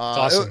 It's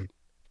awesome.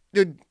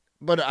 Dude,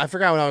 but I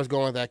forgot what I was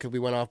going with that because we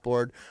went off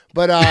board.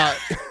 But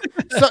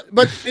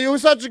but it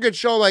was such a good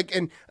show. Like,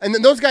 and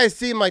then those guys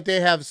seem like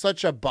they have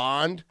such a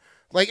bond.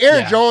 Like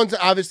Aaron Jones,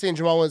 obviously, and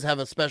Jamal Williams have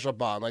a special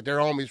bond. Like they're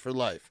homies for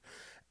life.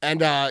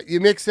 And you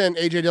mix in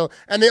AJ Dillon,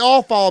 and they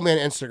all follow me on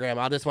Instagram.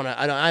 I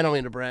don't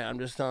mean to brag. I'm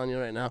just telling you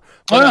right now.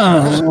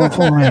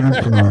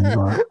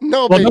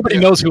 Nobody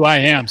knows who I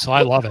am, so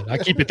I love it. I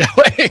keep it that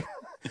way.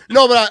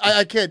 No, but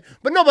I kid.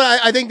 But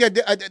I think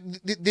that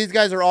these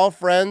guys are all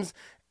friends,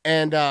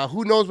 and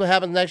who knows what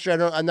happens next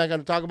year? I'm not going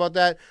to talk about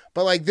that.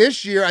 But like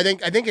this year, I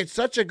think it's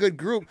such a good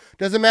group.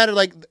 Doesn't matter.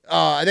 Like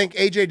I think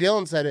AJ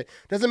Dillon said it.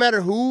 Doesn't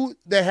matter who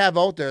they have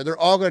out there. They're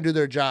all going to do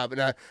their job,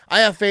 and I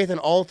have faith in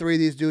all three of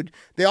these dudes.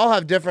 They all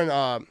have different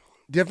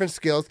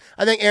skills.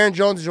 I think Aaron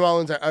Jones and Jamal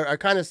Williams are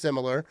kind of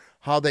similar.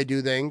 How they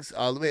do things,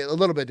 a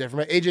little bit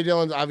different. But AJ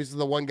Dillon's obviously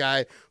the one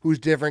guy who's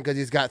different because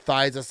he's got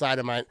thighs the side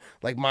of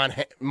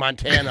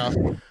Montana.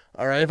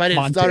 All right, if I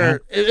didn't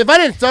stutter,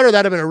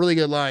 that'd have been a really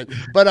good line.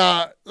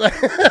 But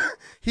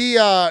he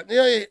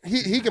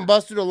can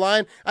bust through the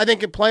line. I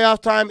think in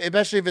playoff time,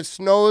 especially if it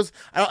snows.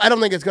 I don't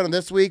think it's going to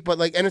this week, but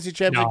like NFC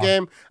Championship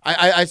game,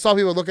 I saw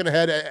people looking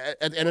ahead at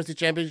the NFC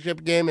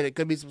Championship game, and it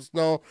could be some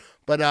snow.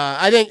 But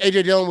I think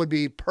AJ Dillon would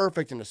be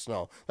perfect in the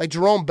snow, like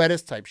Jerome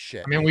Bettis type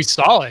shit. I mean, we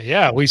saw it.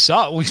 Yeah, we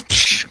saw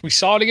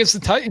it against the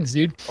Titans,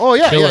 dude. Oh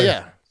yeah,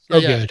 yeah.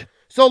 So good.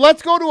 So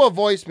let's go to a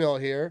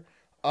voicemail here.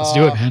 Let's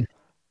do it, man.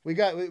 We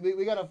got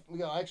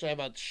actually I have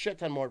a shit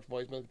ton more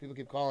voicemails. People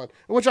keep calling,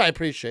 which I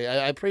appreciate.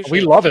 I appreciate.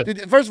 We love it.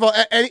 Dude, first of all,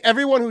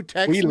 everyone who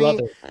texts me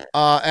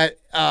at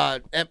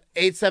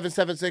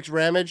 8776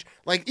 Ramage,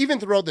 like even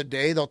throughout the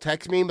day, they'll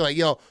text me and be like,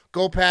 "Yo,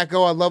 go Pack,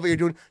 go! I love what you're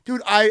doing,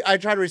 dude." I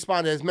try to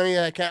respond to as many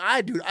as I can.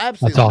 I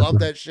absolutely love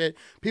that shit.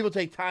 People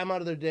take time out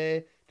of their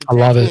day. I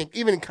love it.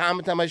 Even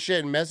comment on my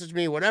shit and message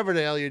me, whatever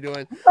the hell you're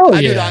doing. Oh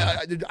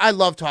I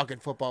love talking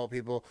football with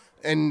people,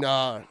 and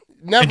never.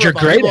 And you're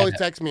great. People always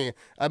text me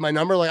at my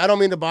number. Like, I don't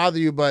mean to bother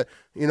you, but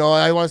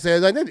I want to say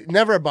like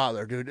never a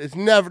bother, dude. It's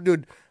never,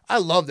 dude. I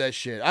love that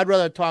shit. I'd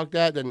rather talk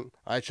that than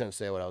I shouldn't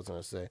say what I was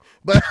gonna say,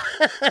 but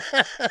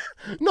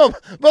no.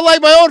 But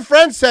like my own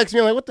friends text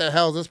me, I'm like, what the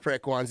hell is this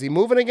prick want? Is he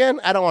moving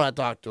again? I don't want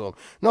to talk to him.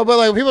 No, but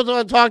like people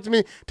want to talk to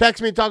me,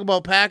 text me, talk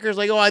about Packers.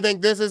 Like, oh, I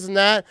think this and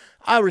that.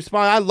 I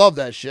respond. I love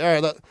that shit.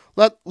 All right,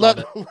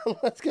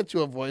 let's get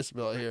to a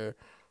voicemail here.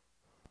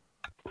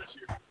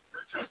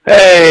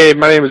 Hey,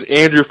 my name is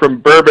Andrew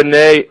from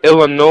Bourbonnais,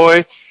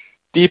 Illinois,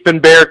 deep in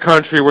bear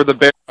country where the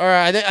bear. All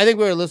right, I think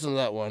we were listening to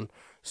that one.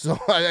 So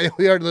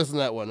we already listened to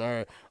that one. All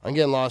right, I'm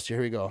getting lost here.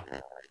 Here we go.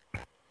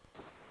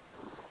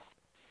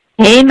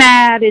 Hey,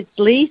 Matt, it's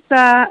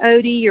Lisa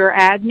Odie, your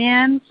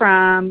admin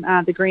from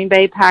the Green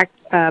Bay Packers.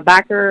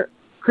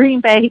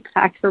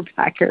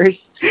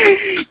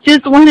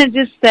 Just wanted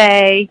to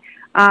say,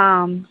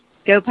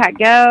 go Pack,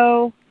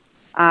 go!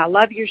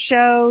 Love your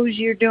shows.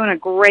 You're doing a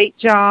great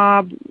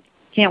job.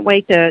 Can't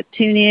wait to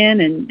tune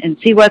in and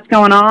see what's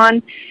going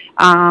on.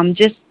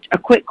 Just a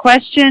quick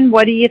question.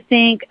 What do you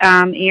think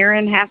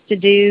Aaron has to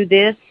do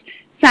this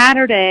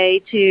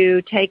Saturday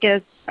to take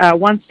us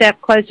one step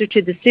closer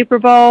to the Super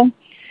Bowl?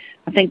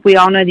 I think we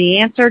all know the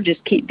answer.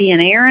 Just keep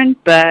being Aaron,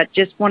 but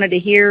just wanted to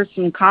hear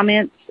some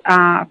comments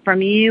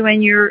from you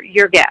and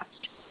your guest.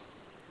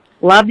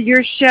 Love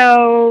your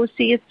show.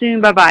 See you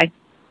soon. Bye-bye.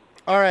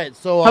 All right,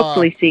 so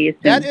hopefully see you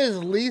soon. That is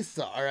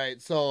Lisa. All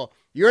right, so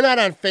you're not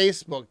on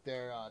Facebook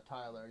there,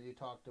 Tyler. You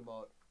talked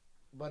about,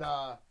 but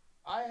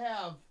I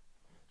have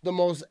the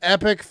most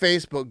epic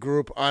Facebook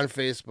group on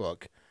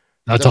Facebook.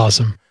 That's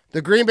awesome.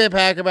 The Green Bay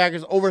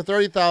Packers, over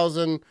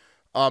 30,000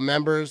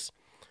 members.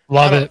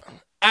 Love it.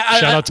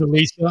 Shout out to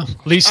Lisa.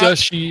 Lisa,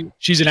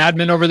 she's an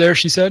admin over there,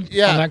 she said,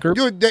 on that group.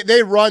 Dude,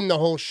 they run the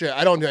whole shit.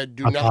 I don't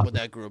do nothing awesome. with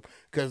that group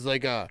because,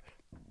 like, I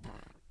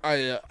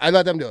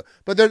let them do it.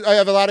 But I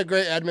have a lot of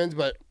great admins,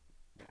 but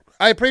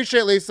I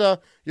appreciate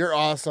Lisa. You're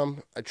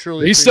awesome. I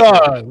truly appreciate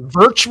it.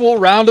 Virtual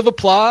round of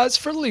applause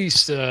for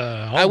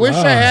Lisa. I wish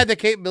I had the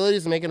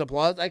capabilities of making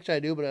applause. Actually, I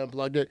do, but I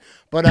unplugged it.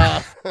 But,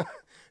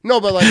 no,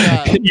 but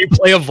like... you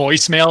play a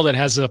voicemail that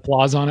has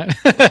applause on it?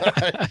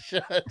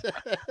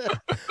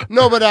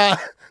 No, but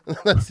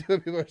let's see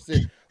what people are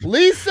saying.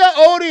 Lisa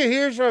Odie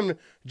here's from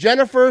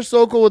Jennifer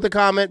Sokol with a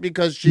comment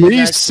because she's in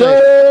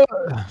that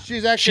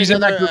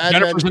group.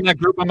 Jennifer's in that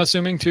group, I'm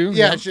assuming, too.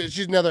 Yeah,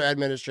 she's another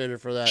administrator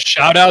for that.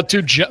 Shout out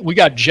to we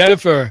got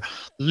Jennifer,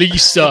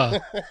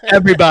 Lisa,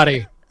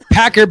 everybody,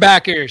 Packer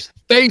backers,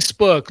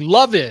 Facebook,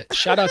 love it.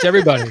 Shout out to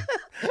everybody.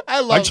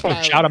 I just want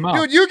to shout them out.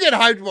 Dude, you get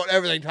hyped about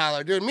everything,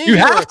 Tyler. Dude, you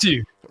have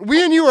to.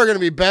 We and you are going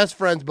to be best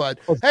friends, bud.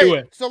 Let's do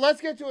it. So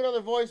let's get to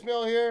another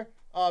voicemail here.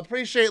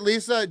 Appreciate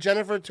Lisa,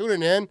 Jennifer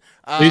tuning in.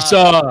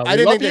 Lisa, I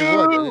didn't think they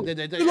would.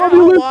 They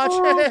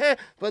watch,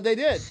 but they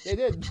did. They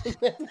did.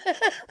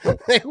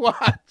 They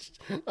watched.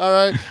 All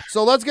right.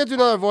 So let's get to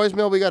another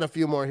voicemail. We got a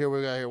few more here.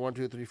 We got here 1,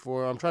 2, 3,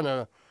 4. I'm trying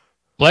to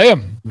play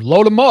them.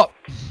 Load them up.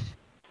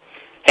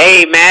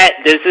 Hey, Matt.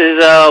 This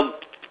is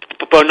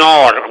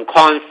Bernard. I'm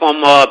calling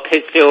from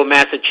Pittsfield,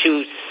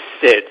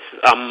 Massachusetts.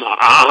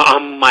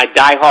 I'm my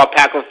diehard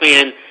Packer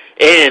fan,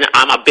 and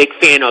I'm a big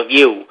fan of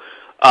you.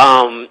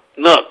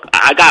 Look,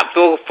 I got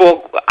full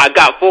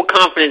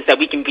confidence that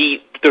we can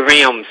beat the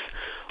Rams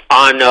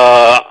on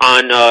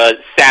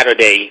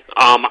Saturday.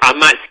 I'm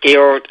not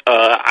scared.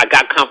 I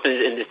got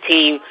confidence in the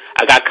team.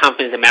 I got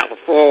confidence in Matt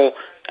LaFleur.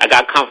 I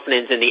got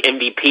confidence in the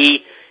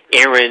MVP,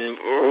 Aaron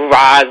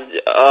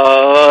Rodgers.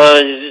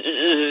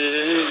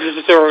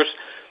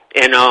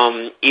 And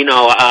I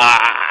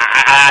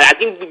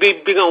think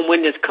we're gonna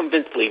win this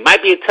convincingly.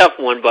 Might be a tough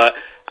one, but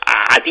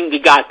I think we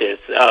got this.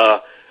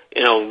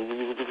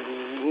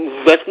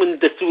 Let's win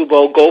the Super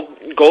Bowl.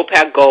 Go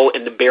Pack, go!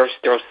 And the Bears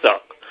still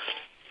suck.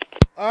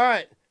 All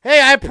right. Hey,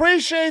 I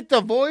appreciate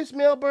the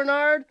voicemail,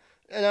 Bernard,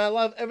 and I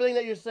love everything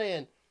that you're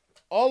saying.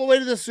 All the way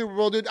to the Super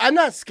Bowl, dude. I'm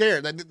not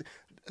scared.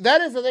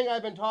 That is the thing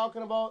I've been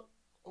talking about.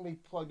 Let me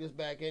plug this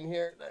back in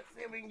here. Let's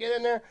see if we can get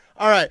in there.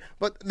 All right.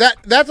 But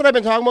that's what I've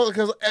been talking about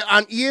because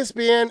on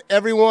ESPN,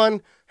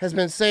 everyone has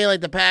been saying,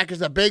 like, the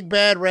Packers, a big,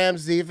 bad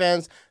Rams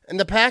defense, and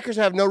the Packers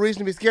have no reason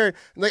to be scared.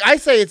 Like, I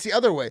say it's the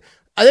other way.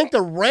 I think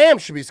the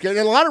Rams should be scared.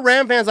 And a lot of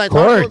Ram fans I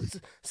talked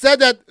to said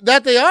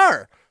that they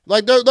are.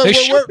 Like they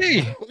should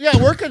be.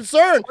 Yeah, we're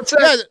concerned.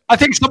 Yeah. I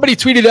think somebody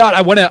tweeted out.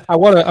 I want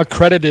to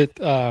accredit it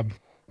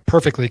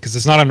perfectly because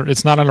it's not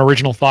an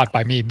original thought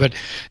by me. But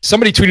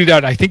somebody tweeted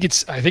out. I think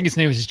his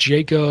name is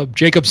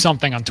Jacob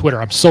something on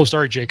Twitter. I'm so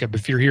sorry, Jacob,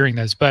 if you're hearing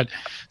this. But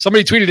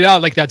somebody tweeted it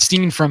out like that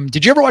scene from.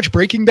 Did you ever watch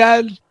Breaking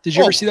Bad? Did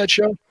you ever see that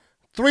show?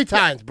 3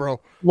 times, bro.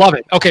 Love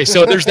it. Okay,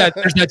 so there's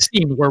that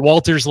scene where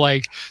Walter's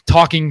like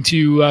talking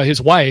to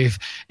his wife,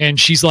 and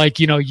she's like,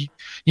 you're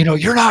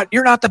not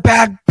the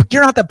bad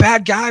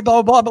guy,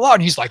 blah blah blah.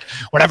 And he's like,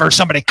 whenever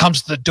somebody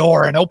comes to the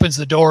door and opens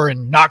the door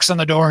and knocks on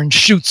the door and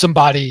shoots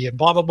somebody and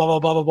blah blah blah blah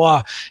blah blah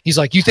blah. He's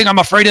like, you think I'm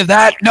afraid of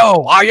that?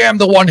 No, I am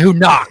the one who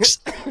knocks.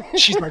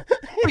 She's like,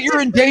 but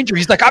you're in danger.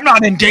 He's like, I'm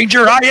not in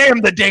danger. I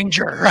am the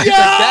danger. Right?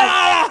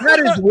 Yeah! That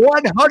is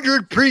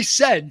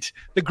 100%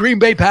 the Green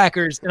Bay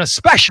Packers, and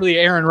especially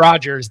Aaron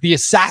Rodgers, the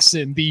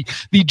assassin, the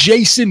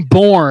Jason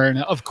Bourne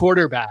of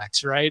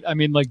quarterbacks, right? I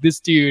mean, like this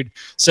dude.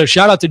 So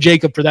shout out to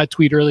Jacob for that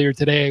tweet earlier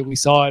today. We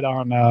saw it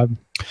on the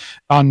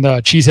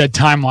Cheesehead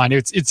timeline.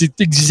 It's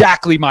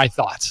exactly my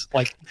thoughts.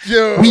 Like,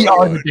 dude, we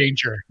are the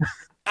danger.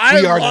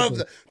 I love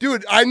that.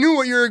 Dude, I knew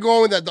what you were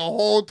going with that the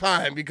whole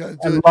time because,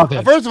 dude, I love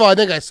it. First of all, I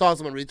think I saw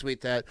someone retweet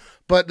that.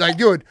 But, like,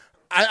 dude,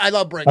 I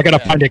love Breaking Bad. I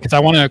got to find it because I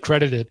want to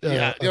credit it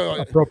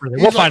appropriately.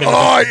 We'll find it.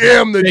 I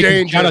am the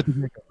danger. Shout out to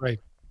Jacob,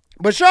 right.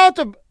 But shout out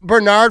to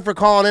Bernard for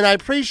calling in. I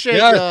appreciate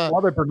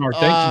love it, Bernard.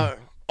 Thank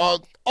you.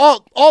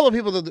 All the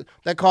people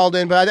that called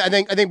in, but I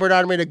think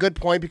Bernard made a good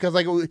point because,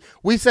 like,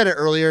 we said it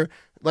earlier,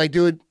 like,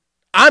 dude,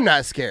 I'm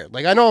not scared.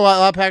 Like, I know a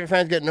lot of Packer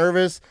fans get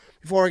nervous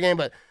before a game,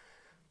 but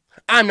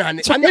I'm not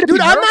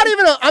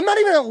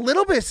even a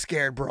little bit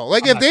scared, bro.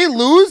 Like, if they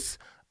lose,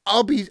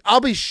 I'll be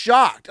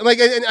shocked. Like,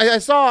 and I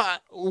saw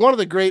one of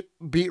the great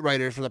beat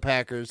writers for the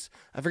Packers.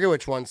 I forget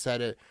which one said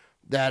it.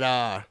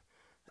 That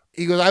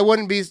he goes, I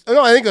wouldn't be.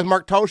 No, I think it was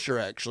Mark Tosher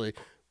actually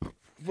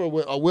for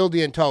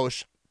Wildy and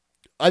Tosh.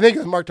 I think it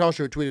was Mark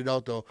Tosher who tweeted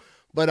out though.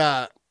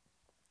 But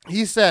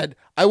he said,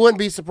 I wouldn't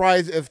be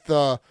surprised if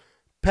the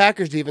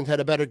Packers defense had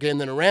a better game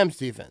than the Rams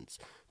defense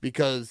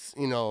because,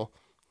 Yeah.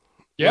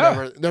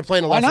 whatever, they're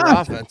playing a Why lesser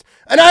not? offense.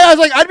 And I was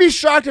like, I'd be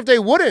shocked if they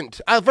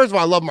wouldn't. First of all,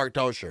 I love Mark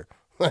Tosher.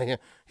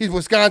 He's a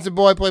Wisconsin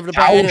boy, played for the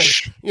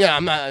Packers. Yeah,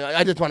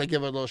 I just want to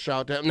give a little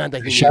shout out. Not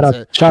that he Shout needs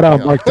out, it. shout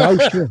out, Mark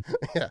Tauscher.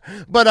 Yeah,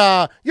 but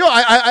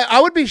I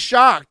would be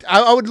shocked.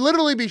 I would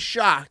literally be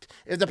shocked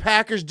if the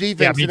Packers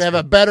defense didn't have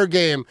a better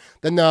game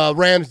than the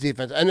Rams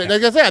defense. And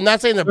like I said, I'm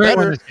not saying they're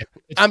better.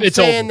 I'm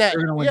saying that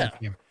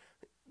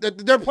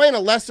they're playing a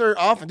lesser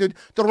offense, dude.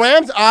 The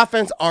Rams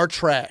offense are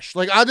trash.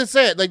 Like, I'll just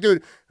say it. Like,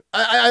 dude,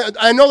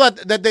 I know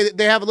that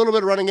they have a little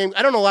bit of running game.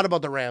 I don't know a lot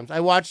about the Rams. I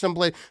watched them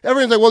play.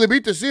 Everyone's like, well, they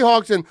beat the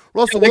Seahawks and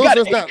Russell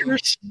Wilson's not.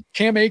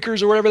 Cam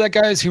Akers or whatever that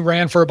guy is who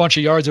ran for a bunch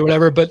of yards or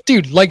whatever. But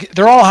dude, like,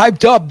 they're all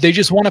hyped up. They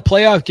just won a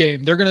playoff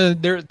game.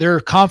 Their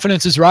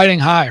confidence is riding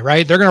high,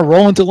 right? They're gonna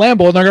roll into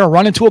Lambeau and they're gonna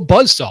run into a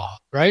buzzsaw,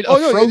 right?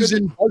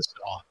 Frozen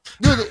buzzsaw.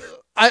 Dude,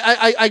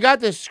 I got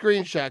this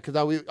screenshot because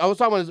I was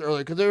talking about this earlier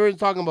because they were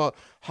talking about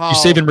how you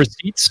saving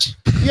receipts.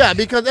 Yeah,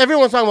 because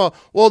everyone's talking about,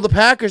 well, the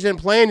Packers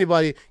didn't play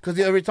anybody because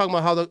they were talking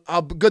about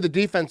how good the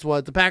defense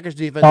was, the Packers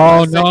defense.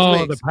 Oh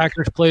no, the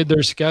Packers played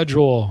their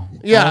schedule.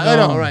 Yeah, I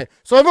know, right?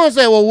 So everyone's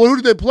saying, well, who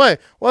did they play?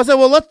 Well, I said,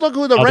 well, let's look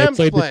who the Rams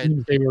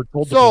played. They were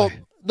told so to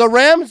play. The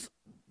Rams,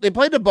 they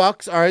played the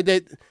Bucks. All right,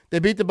 they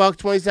beat the Bucks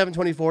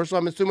 27-24. So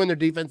I'm assuming their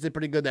defense did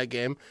pretty good that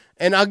game,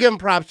 and I'll give them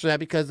props for that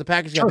because the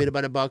Packers got beat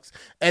by the Bucks.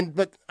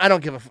 But I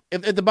don't give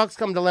if the Bucks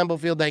come to Lambeau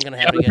Field, they ain't gonna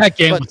happen again. That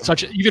game was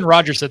such. Even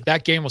Roger said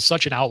that game was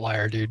such an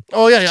outlier, dude.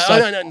 Oh yeah.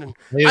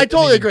 I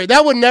totally agree.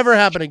 That would never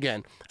happen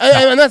again.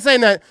 I'm not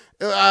saying that.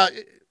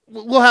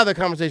 We'll have that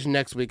conversation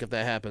next week if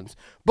that happens.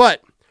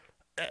 But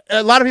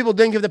a lot of people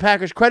didn't give the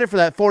Packers credit for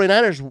that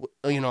 49ers,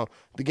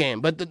 the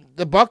game. But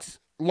the Bucks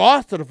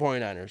lost to the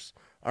 49ers.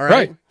 All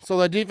right. So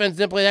the defense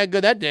didn't play that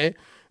good that day.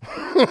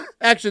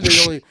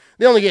 Actually,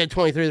 they only get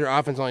 23. Their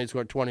offense only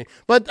scored 20.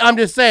 But I'm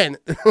just saying,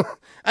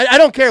 I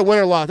don't care win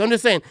or loss. I'm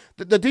just saying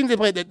the teams they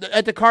played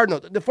at the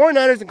Cardinals, the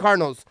 49ers and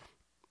Cardinals,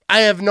 I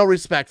have no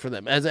respect for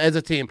them as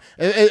a team.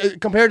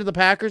 Compared to the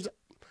Packers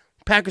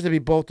would be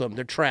both of them.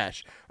 They're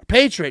trash.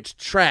 Patriots,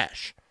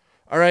 trash.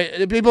 All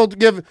right. People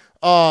give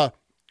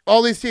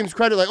all these teams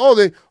credit,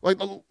 they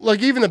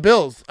like even the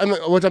Bills.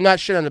 Which I'm not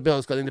shit on the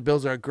Bills because I think the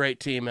Bills are a great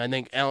team. I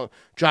think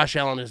Josh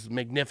Allen is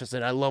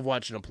magnificent. I love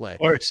watching him play. Of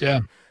course, yeah.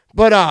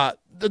 But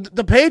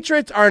the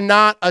Patriots are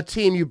not a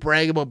team you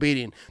brag about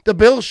beating. The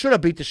Bills should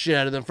have beat the shit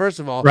out of them, first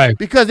of all, right?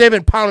 Because they've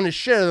been pounding the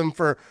shit out of them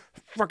for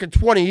fucking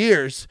 20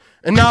 years,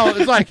 and now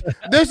it's like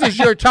this is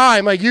your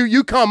time. Like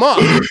you come up.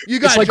 You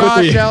got like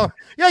Josh Allen.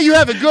 Yeah, you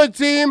have a good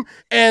team,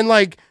 and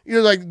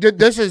you're like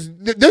this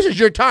is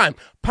your time.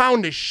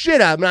 Pound the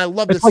shit out of him, and I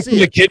love to see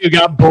the kid who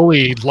got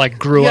bullied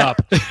grew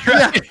up.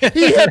 Yeah,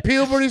 he hit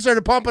puberty,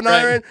 started pumping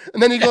iron,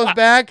 and then he goes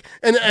back,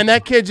 and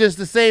that kid's just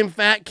the same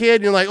fat kid.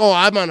 And you're like, oh,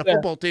 I'm on a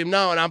football team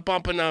now, and I'm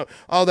pumping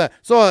all that.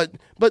 So,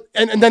 but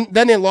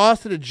then they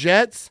lost to the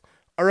Jets.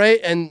 All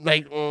right, and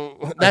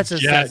that's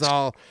just says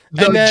all.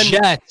 And then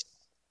Jets.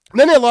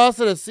 Then they lost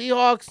to the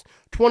Seahawks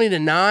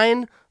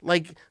 20-9.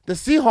 Like, the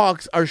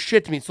Seahawks are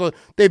shit to me. So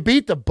they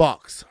beat the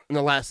Bucks in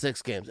the last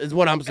 6 games, is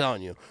what I'm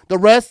telling you. The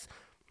rest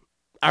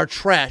are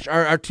trash.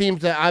 Are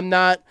teams that I'm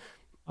not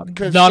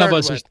concerned None of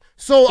us with. is.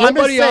 So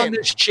nobody I'm on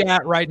this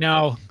chat right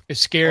now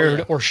is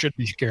scared or should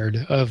be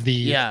scared of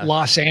the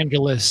Los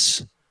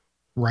Angeles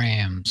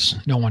Rams.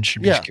 No one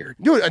should be scared.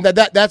 Dude, and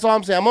that's all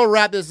I'm saying. I'm going to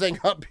wrap this thing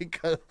up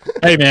because...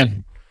 Hey,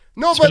 man.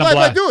 No,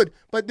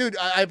 but dude,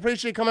 I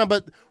appreciate you coming on.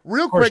 But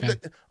real quick,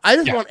 I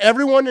just want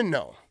everyone to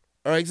know.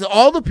 All right, so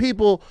all the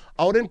people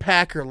out in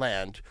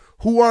Packerland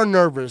who are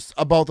nervous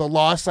about the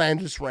Los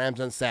Angeles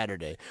Rams on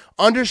Saturday,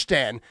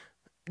 understand,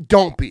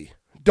 don't be.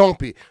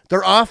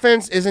 Their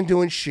offense isn't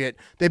doing shit.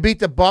 They beat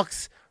the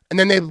Bucks, and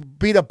then they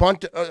beat a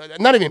bunch of,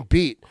 not even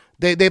beat.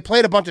 They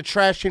played a bunch of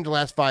trash teams the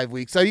last 5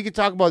 weeks. So you can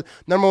talk about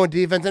number one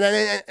defense,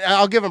 and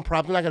I'll give them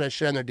props. I'm not going to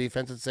shit on their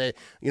defense and say,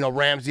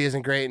 Ramsey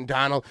isn't great and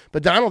Donald.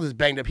 But Donald is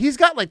banged up. He's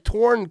got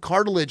torn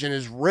cartilage in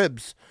his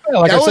ribs. Yeah,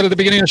 I said at the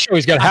beginning of the show,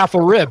 he's got half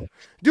a rib.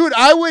 Dude,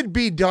 I would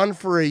be done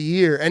for a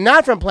year, and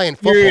not from playing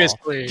football.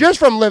 Seriously. Just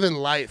from living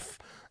life.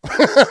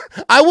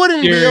 I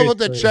wouldn't be able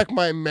to check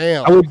my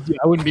mail.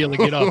 I wouldn't be able to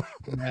get up.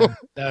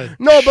 Man,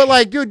 no,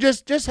 but dude,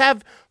 just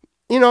have,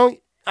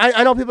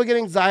 I know people get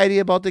anxiety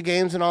about the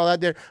games and all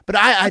that there, but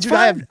I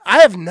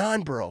have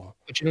none, bro.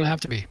 But you don't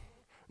have to be.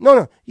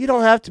 No, you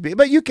don't have to be,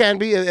 but you can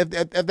be if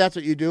that's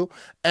what you do.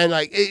 And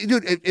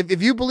dude,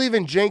 if you believe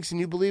in jinx and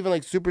you believe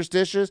in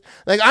superstitious,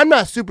 I'm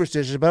not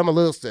superstitious, but I'm a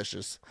little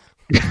stitious.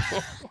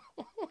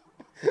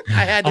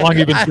 How long have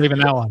you been saving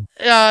that one?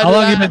 How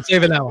long have you been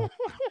saving that one?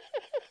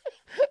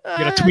 You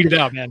gotta tweet it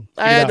out, man.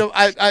 I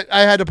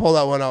had to pull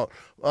that one out.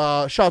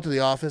 Shout out to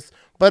The Office,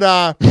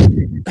 but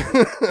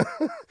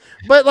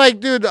but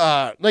dude,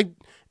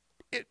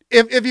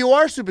 if you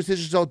are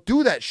superstitious, don't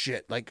do that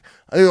shit.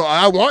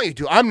 I want you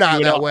to. I'm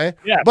not that way.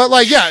 Yeah. But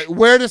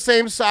wear the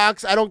same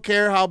socks. I don't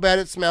care how bad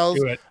it smells.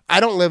 Do it. I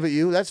don't live with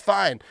you. That's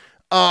fine.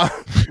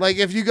 Like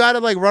if you got to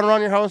like run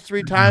around your house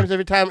 3 times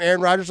every time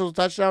Aaron Rodgers throws a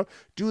touchdown,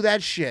 do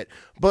that shit.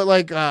 But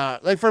like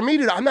for me,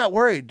 dude, I'm not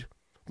worried.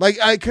 Like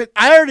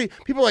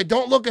people are like,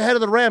 don't look ahead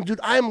of the Rams, dude.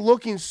 I'm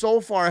looking so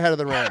far ahead of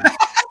the Rams.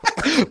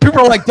 People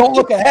are like, don't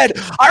look ahead.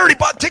 I already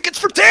bought tickets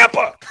for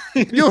Tampa.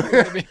 Dude,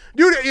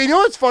 you know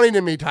what's funny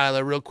to me,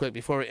 Tyler, real quick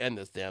before we end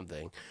this damn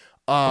thing.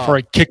 Before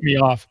I kick me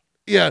off.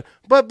 Yeah,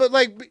 but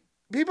like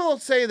people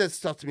say that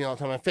stuff to me all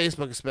the time on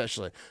Facebook,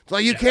 especially. It's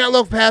like you can't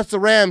look past the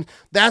Rams.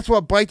 That's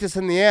what bites us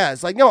in the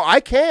ass. Like, no,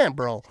 I can,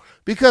 bro,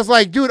 because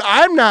like, dude,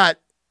 I'm not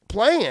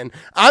playing.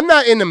 I'm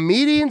not in the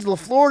meetings.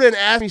 LaFleur didn't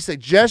ask me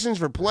suggestions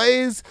for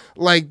plays.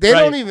 Like they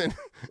don't even.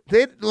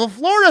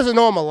 LaFleur doesn't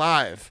know I'm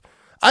alive.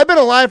 I've been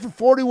alive for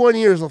 41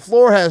 years.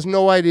 LaFleur has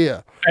no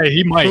idea. Hey,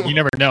 he might. You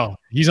never know.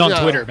 He's on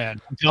Twitter, man.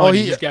 I'm telling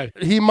you,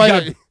 he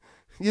might.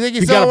 You think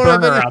he's got a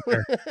burner out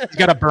there? He's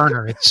got a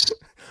burner. It's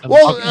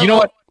well, you know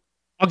what?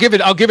 I'll give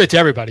it to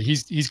everybody.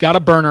 He's got a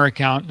burner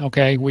account.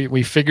 Okay,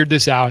 we figured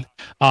this out.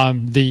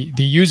 The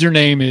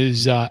username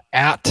is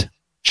at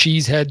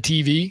Cheesehead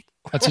TV.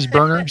 That's his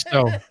burner.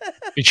 So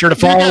be sure to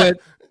follow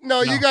it.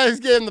 No, you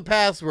guys gave him the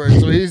password,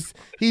 so he's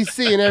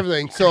seeing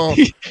everything. So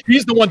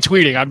he's the one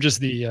tweeting. I'm just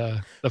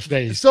the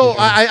face. So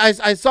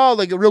I saw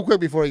like real quick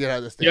before we get out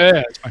of this thing.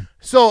 Yeah, it's fine.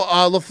 So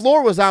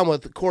LaFleur was on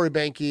with Corey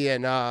Behnke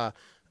and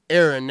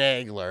Aaron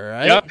Nagler,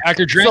 right? Yep,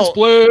 Packer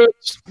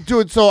Transplants.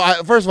 Dude, so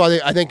first of all,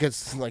 I think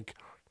it's like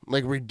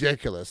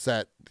ridiculous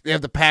that they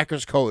have the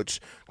Packers coach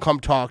come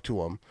talk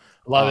to him.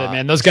 Love it,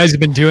 man. Those guys have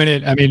been doing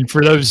it. I mean,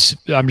 for those,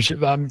 I'm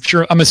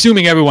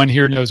assuming everyone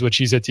here knows what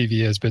Cheese at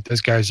TV is, but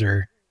those guys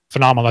are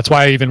phenomenal. That's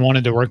why I even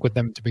wanted to work with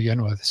them to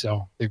begin with.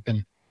 So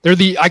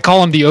I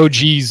call them the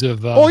OGs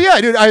of. Oh yeah,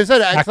 dude. I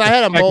said I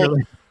had them both.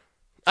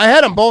 I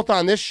had them both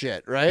on this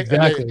shit, right?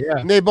 Exactly.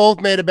 And they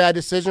both made a bad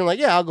decision. Like,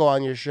 yeah, I'll go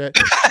on your shit.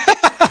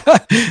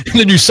 And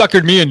then you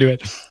suckered me into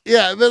it.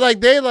 Yeah,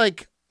 but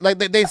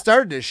they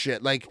started this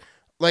shit. Like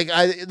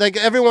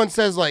everyone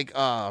says like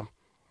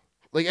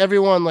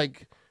everyone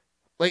like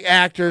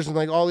actors and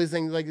like all these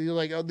things like you're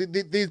like, oh,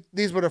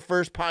 these were the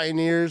first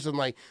pioneers, and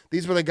like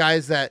these were the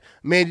guys that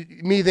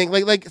made me think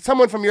like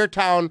someone from your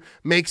town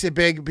makes it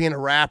big being a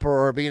rapper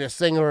or being a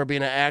singer or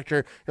being an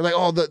actor. You're like,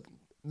 oh,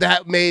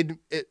 that made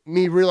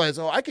me realize,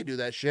 oh, I could do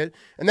that shit.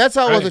 And that's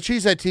how it was with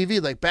Cheesehead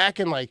TV. Like back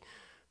in like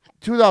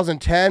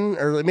 2010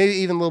 or maybe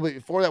even a little bit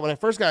before that, when I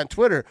first got on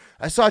Twitter,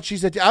 I saw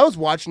Cheesehead TV. I was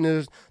watching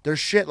their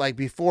shit like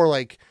before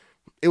like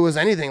it was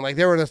anything. Like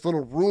they were in this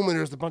little room and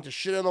there was a bunch of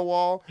shit on the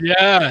wall.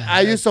 Yeah.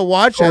 I used to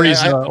watch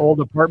Corey's old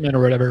apartment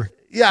or whatever.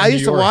 Yeah, I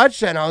used to watch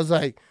that and I was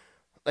like,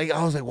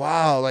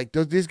 wow, like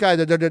these guys,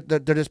 they're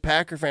just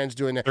Packer fans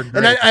doing that.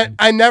 And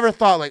I never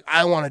thought like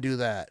I want to do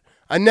that.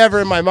 I never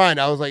in my mind,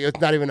 I was like, it's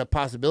not even a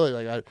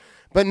possibility.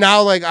 But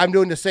now like I'm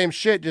doing the same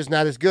shit, just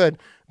not as good.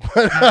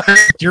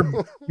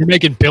 You're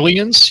making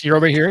billions. You're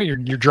over here. You're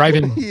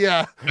driving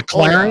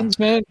McLarens,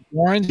 man.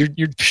 McLarens.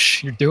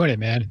 You're doing it,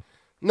 man.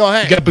 No,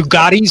 hey, you got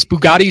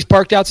Bugattis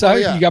parked outside.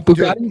 You got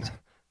Bugattis. Dude.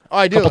 Oh,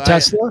 I do.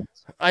 Tesla.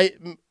 I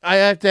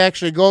have to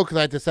actually go because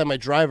I have to send my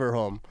driver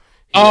home.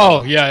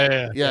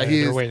 Yeah.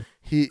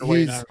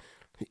 He's.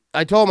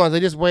 I told him I was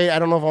like, just wait. I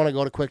don't know if I want to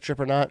go to Quick Trip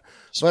or not,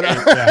 but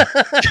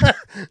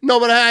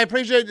no. But I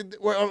appreciate it.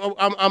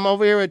 I'm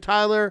over here with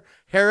Tyler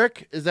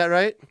Herrick. Is that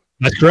right?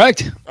 That's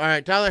correct. All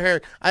right, Tyler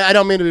Herrick. I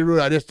don't mean to be rude.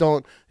 I just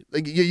don't.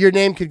 Like, your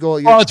name could go.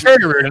 It's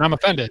very rude, and I'm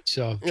offended.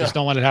 So just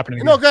don't let it happen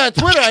again. No, God,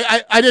 Twitter.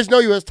 I just know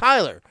you as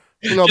Tyler.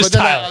 You know, just but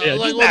then Tyler.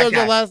 There's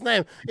the last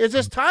name. It's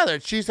just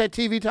Tyler. She said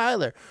TV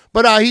Tyler,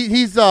 but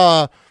he's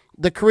the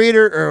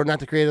creator, or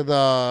not the creator,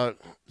 the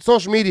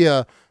social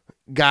media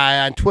guy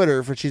on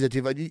Twitter for Cheese at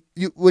TV,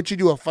 which you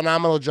do a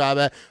phenomenal job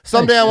at.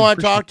 Someday I want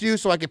to talk to you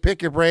so I can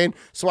pick your brain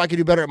so I can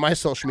do better at my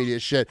social media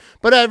shit.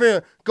 But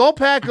everyone, go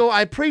Pack Go.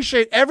 I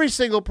appreciate every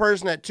single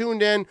person that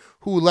tuned in,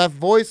 who left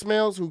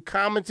voicemails, who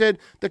commented.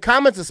 The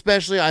comments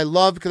especially I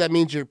love because that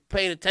means you're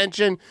paying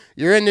attention.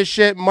 You're in this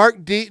shit. Mark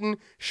Deaton,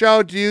 shout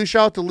out to you.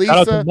 Shout out to Lisa.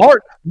 Shout out to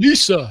Mark,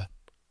 Lisa,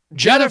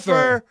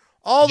 Jennifer,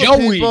 all the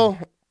Joey, people.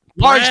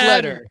 Large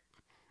letter.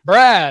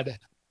 Brad.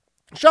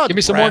 Shout out Give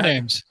me some Brad. more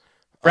names.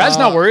 Brad's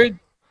not worried.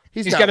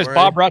 He's got his worried.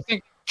 Bob Ross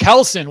thing.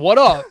 Kelson, what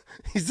up?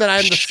 He said,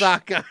 I'm the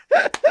sock guy.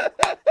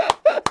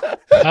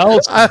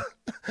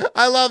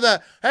 I love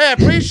that. Hey, I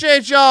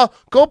appreciate y'all.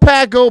 Go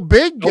Pack Go.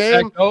 Big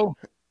game.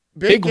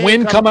 Big game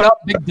win coming up.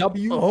 Big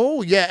W.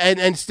 Oh, yeah.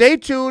 And stay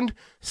tuned.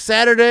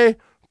 Saturday,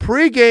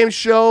 pregame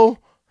show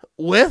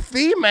with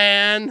the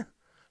man,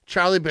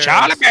 Charlie Bears.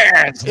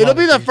 It'll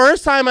be the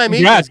first time I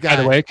meet this guy.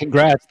 By the way,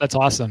 congrats. That's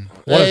awesome.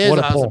 What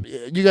a awesome. pull.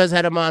 You guys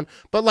had him on.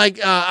 But,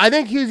 I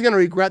think he's going to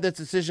regret this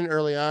decision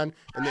early on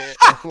and then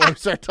when we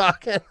start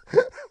talking.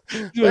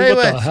 Dude, what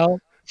the hell?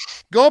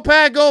 Go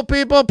Pack Go,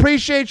 people.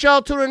 Appreciate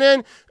y'all tuning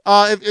in.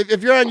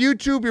 If you're on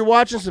YouTube, you're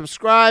watching,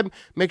 subscribe.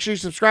 Make sure you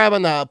subscribe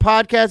on the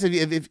podcast.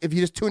 If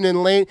you just tune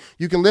in late,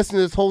 you can listen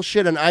to this whole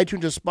shit on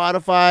iTunes or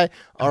Spotify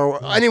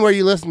or anywhere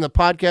you listen to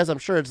podcasts. I'm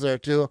sure it's there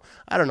too.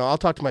 I don't know. I'll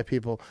talk to my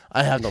people.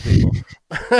 I have no people.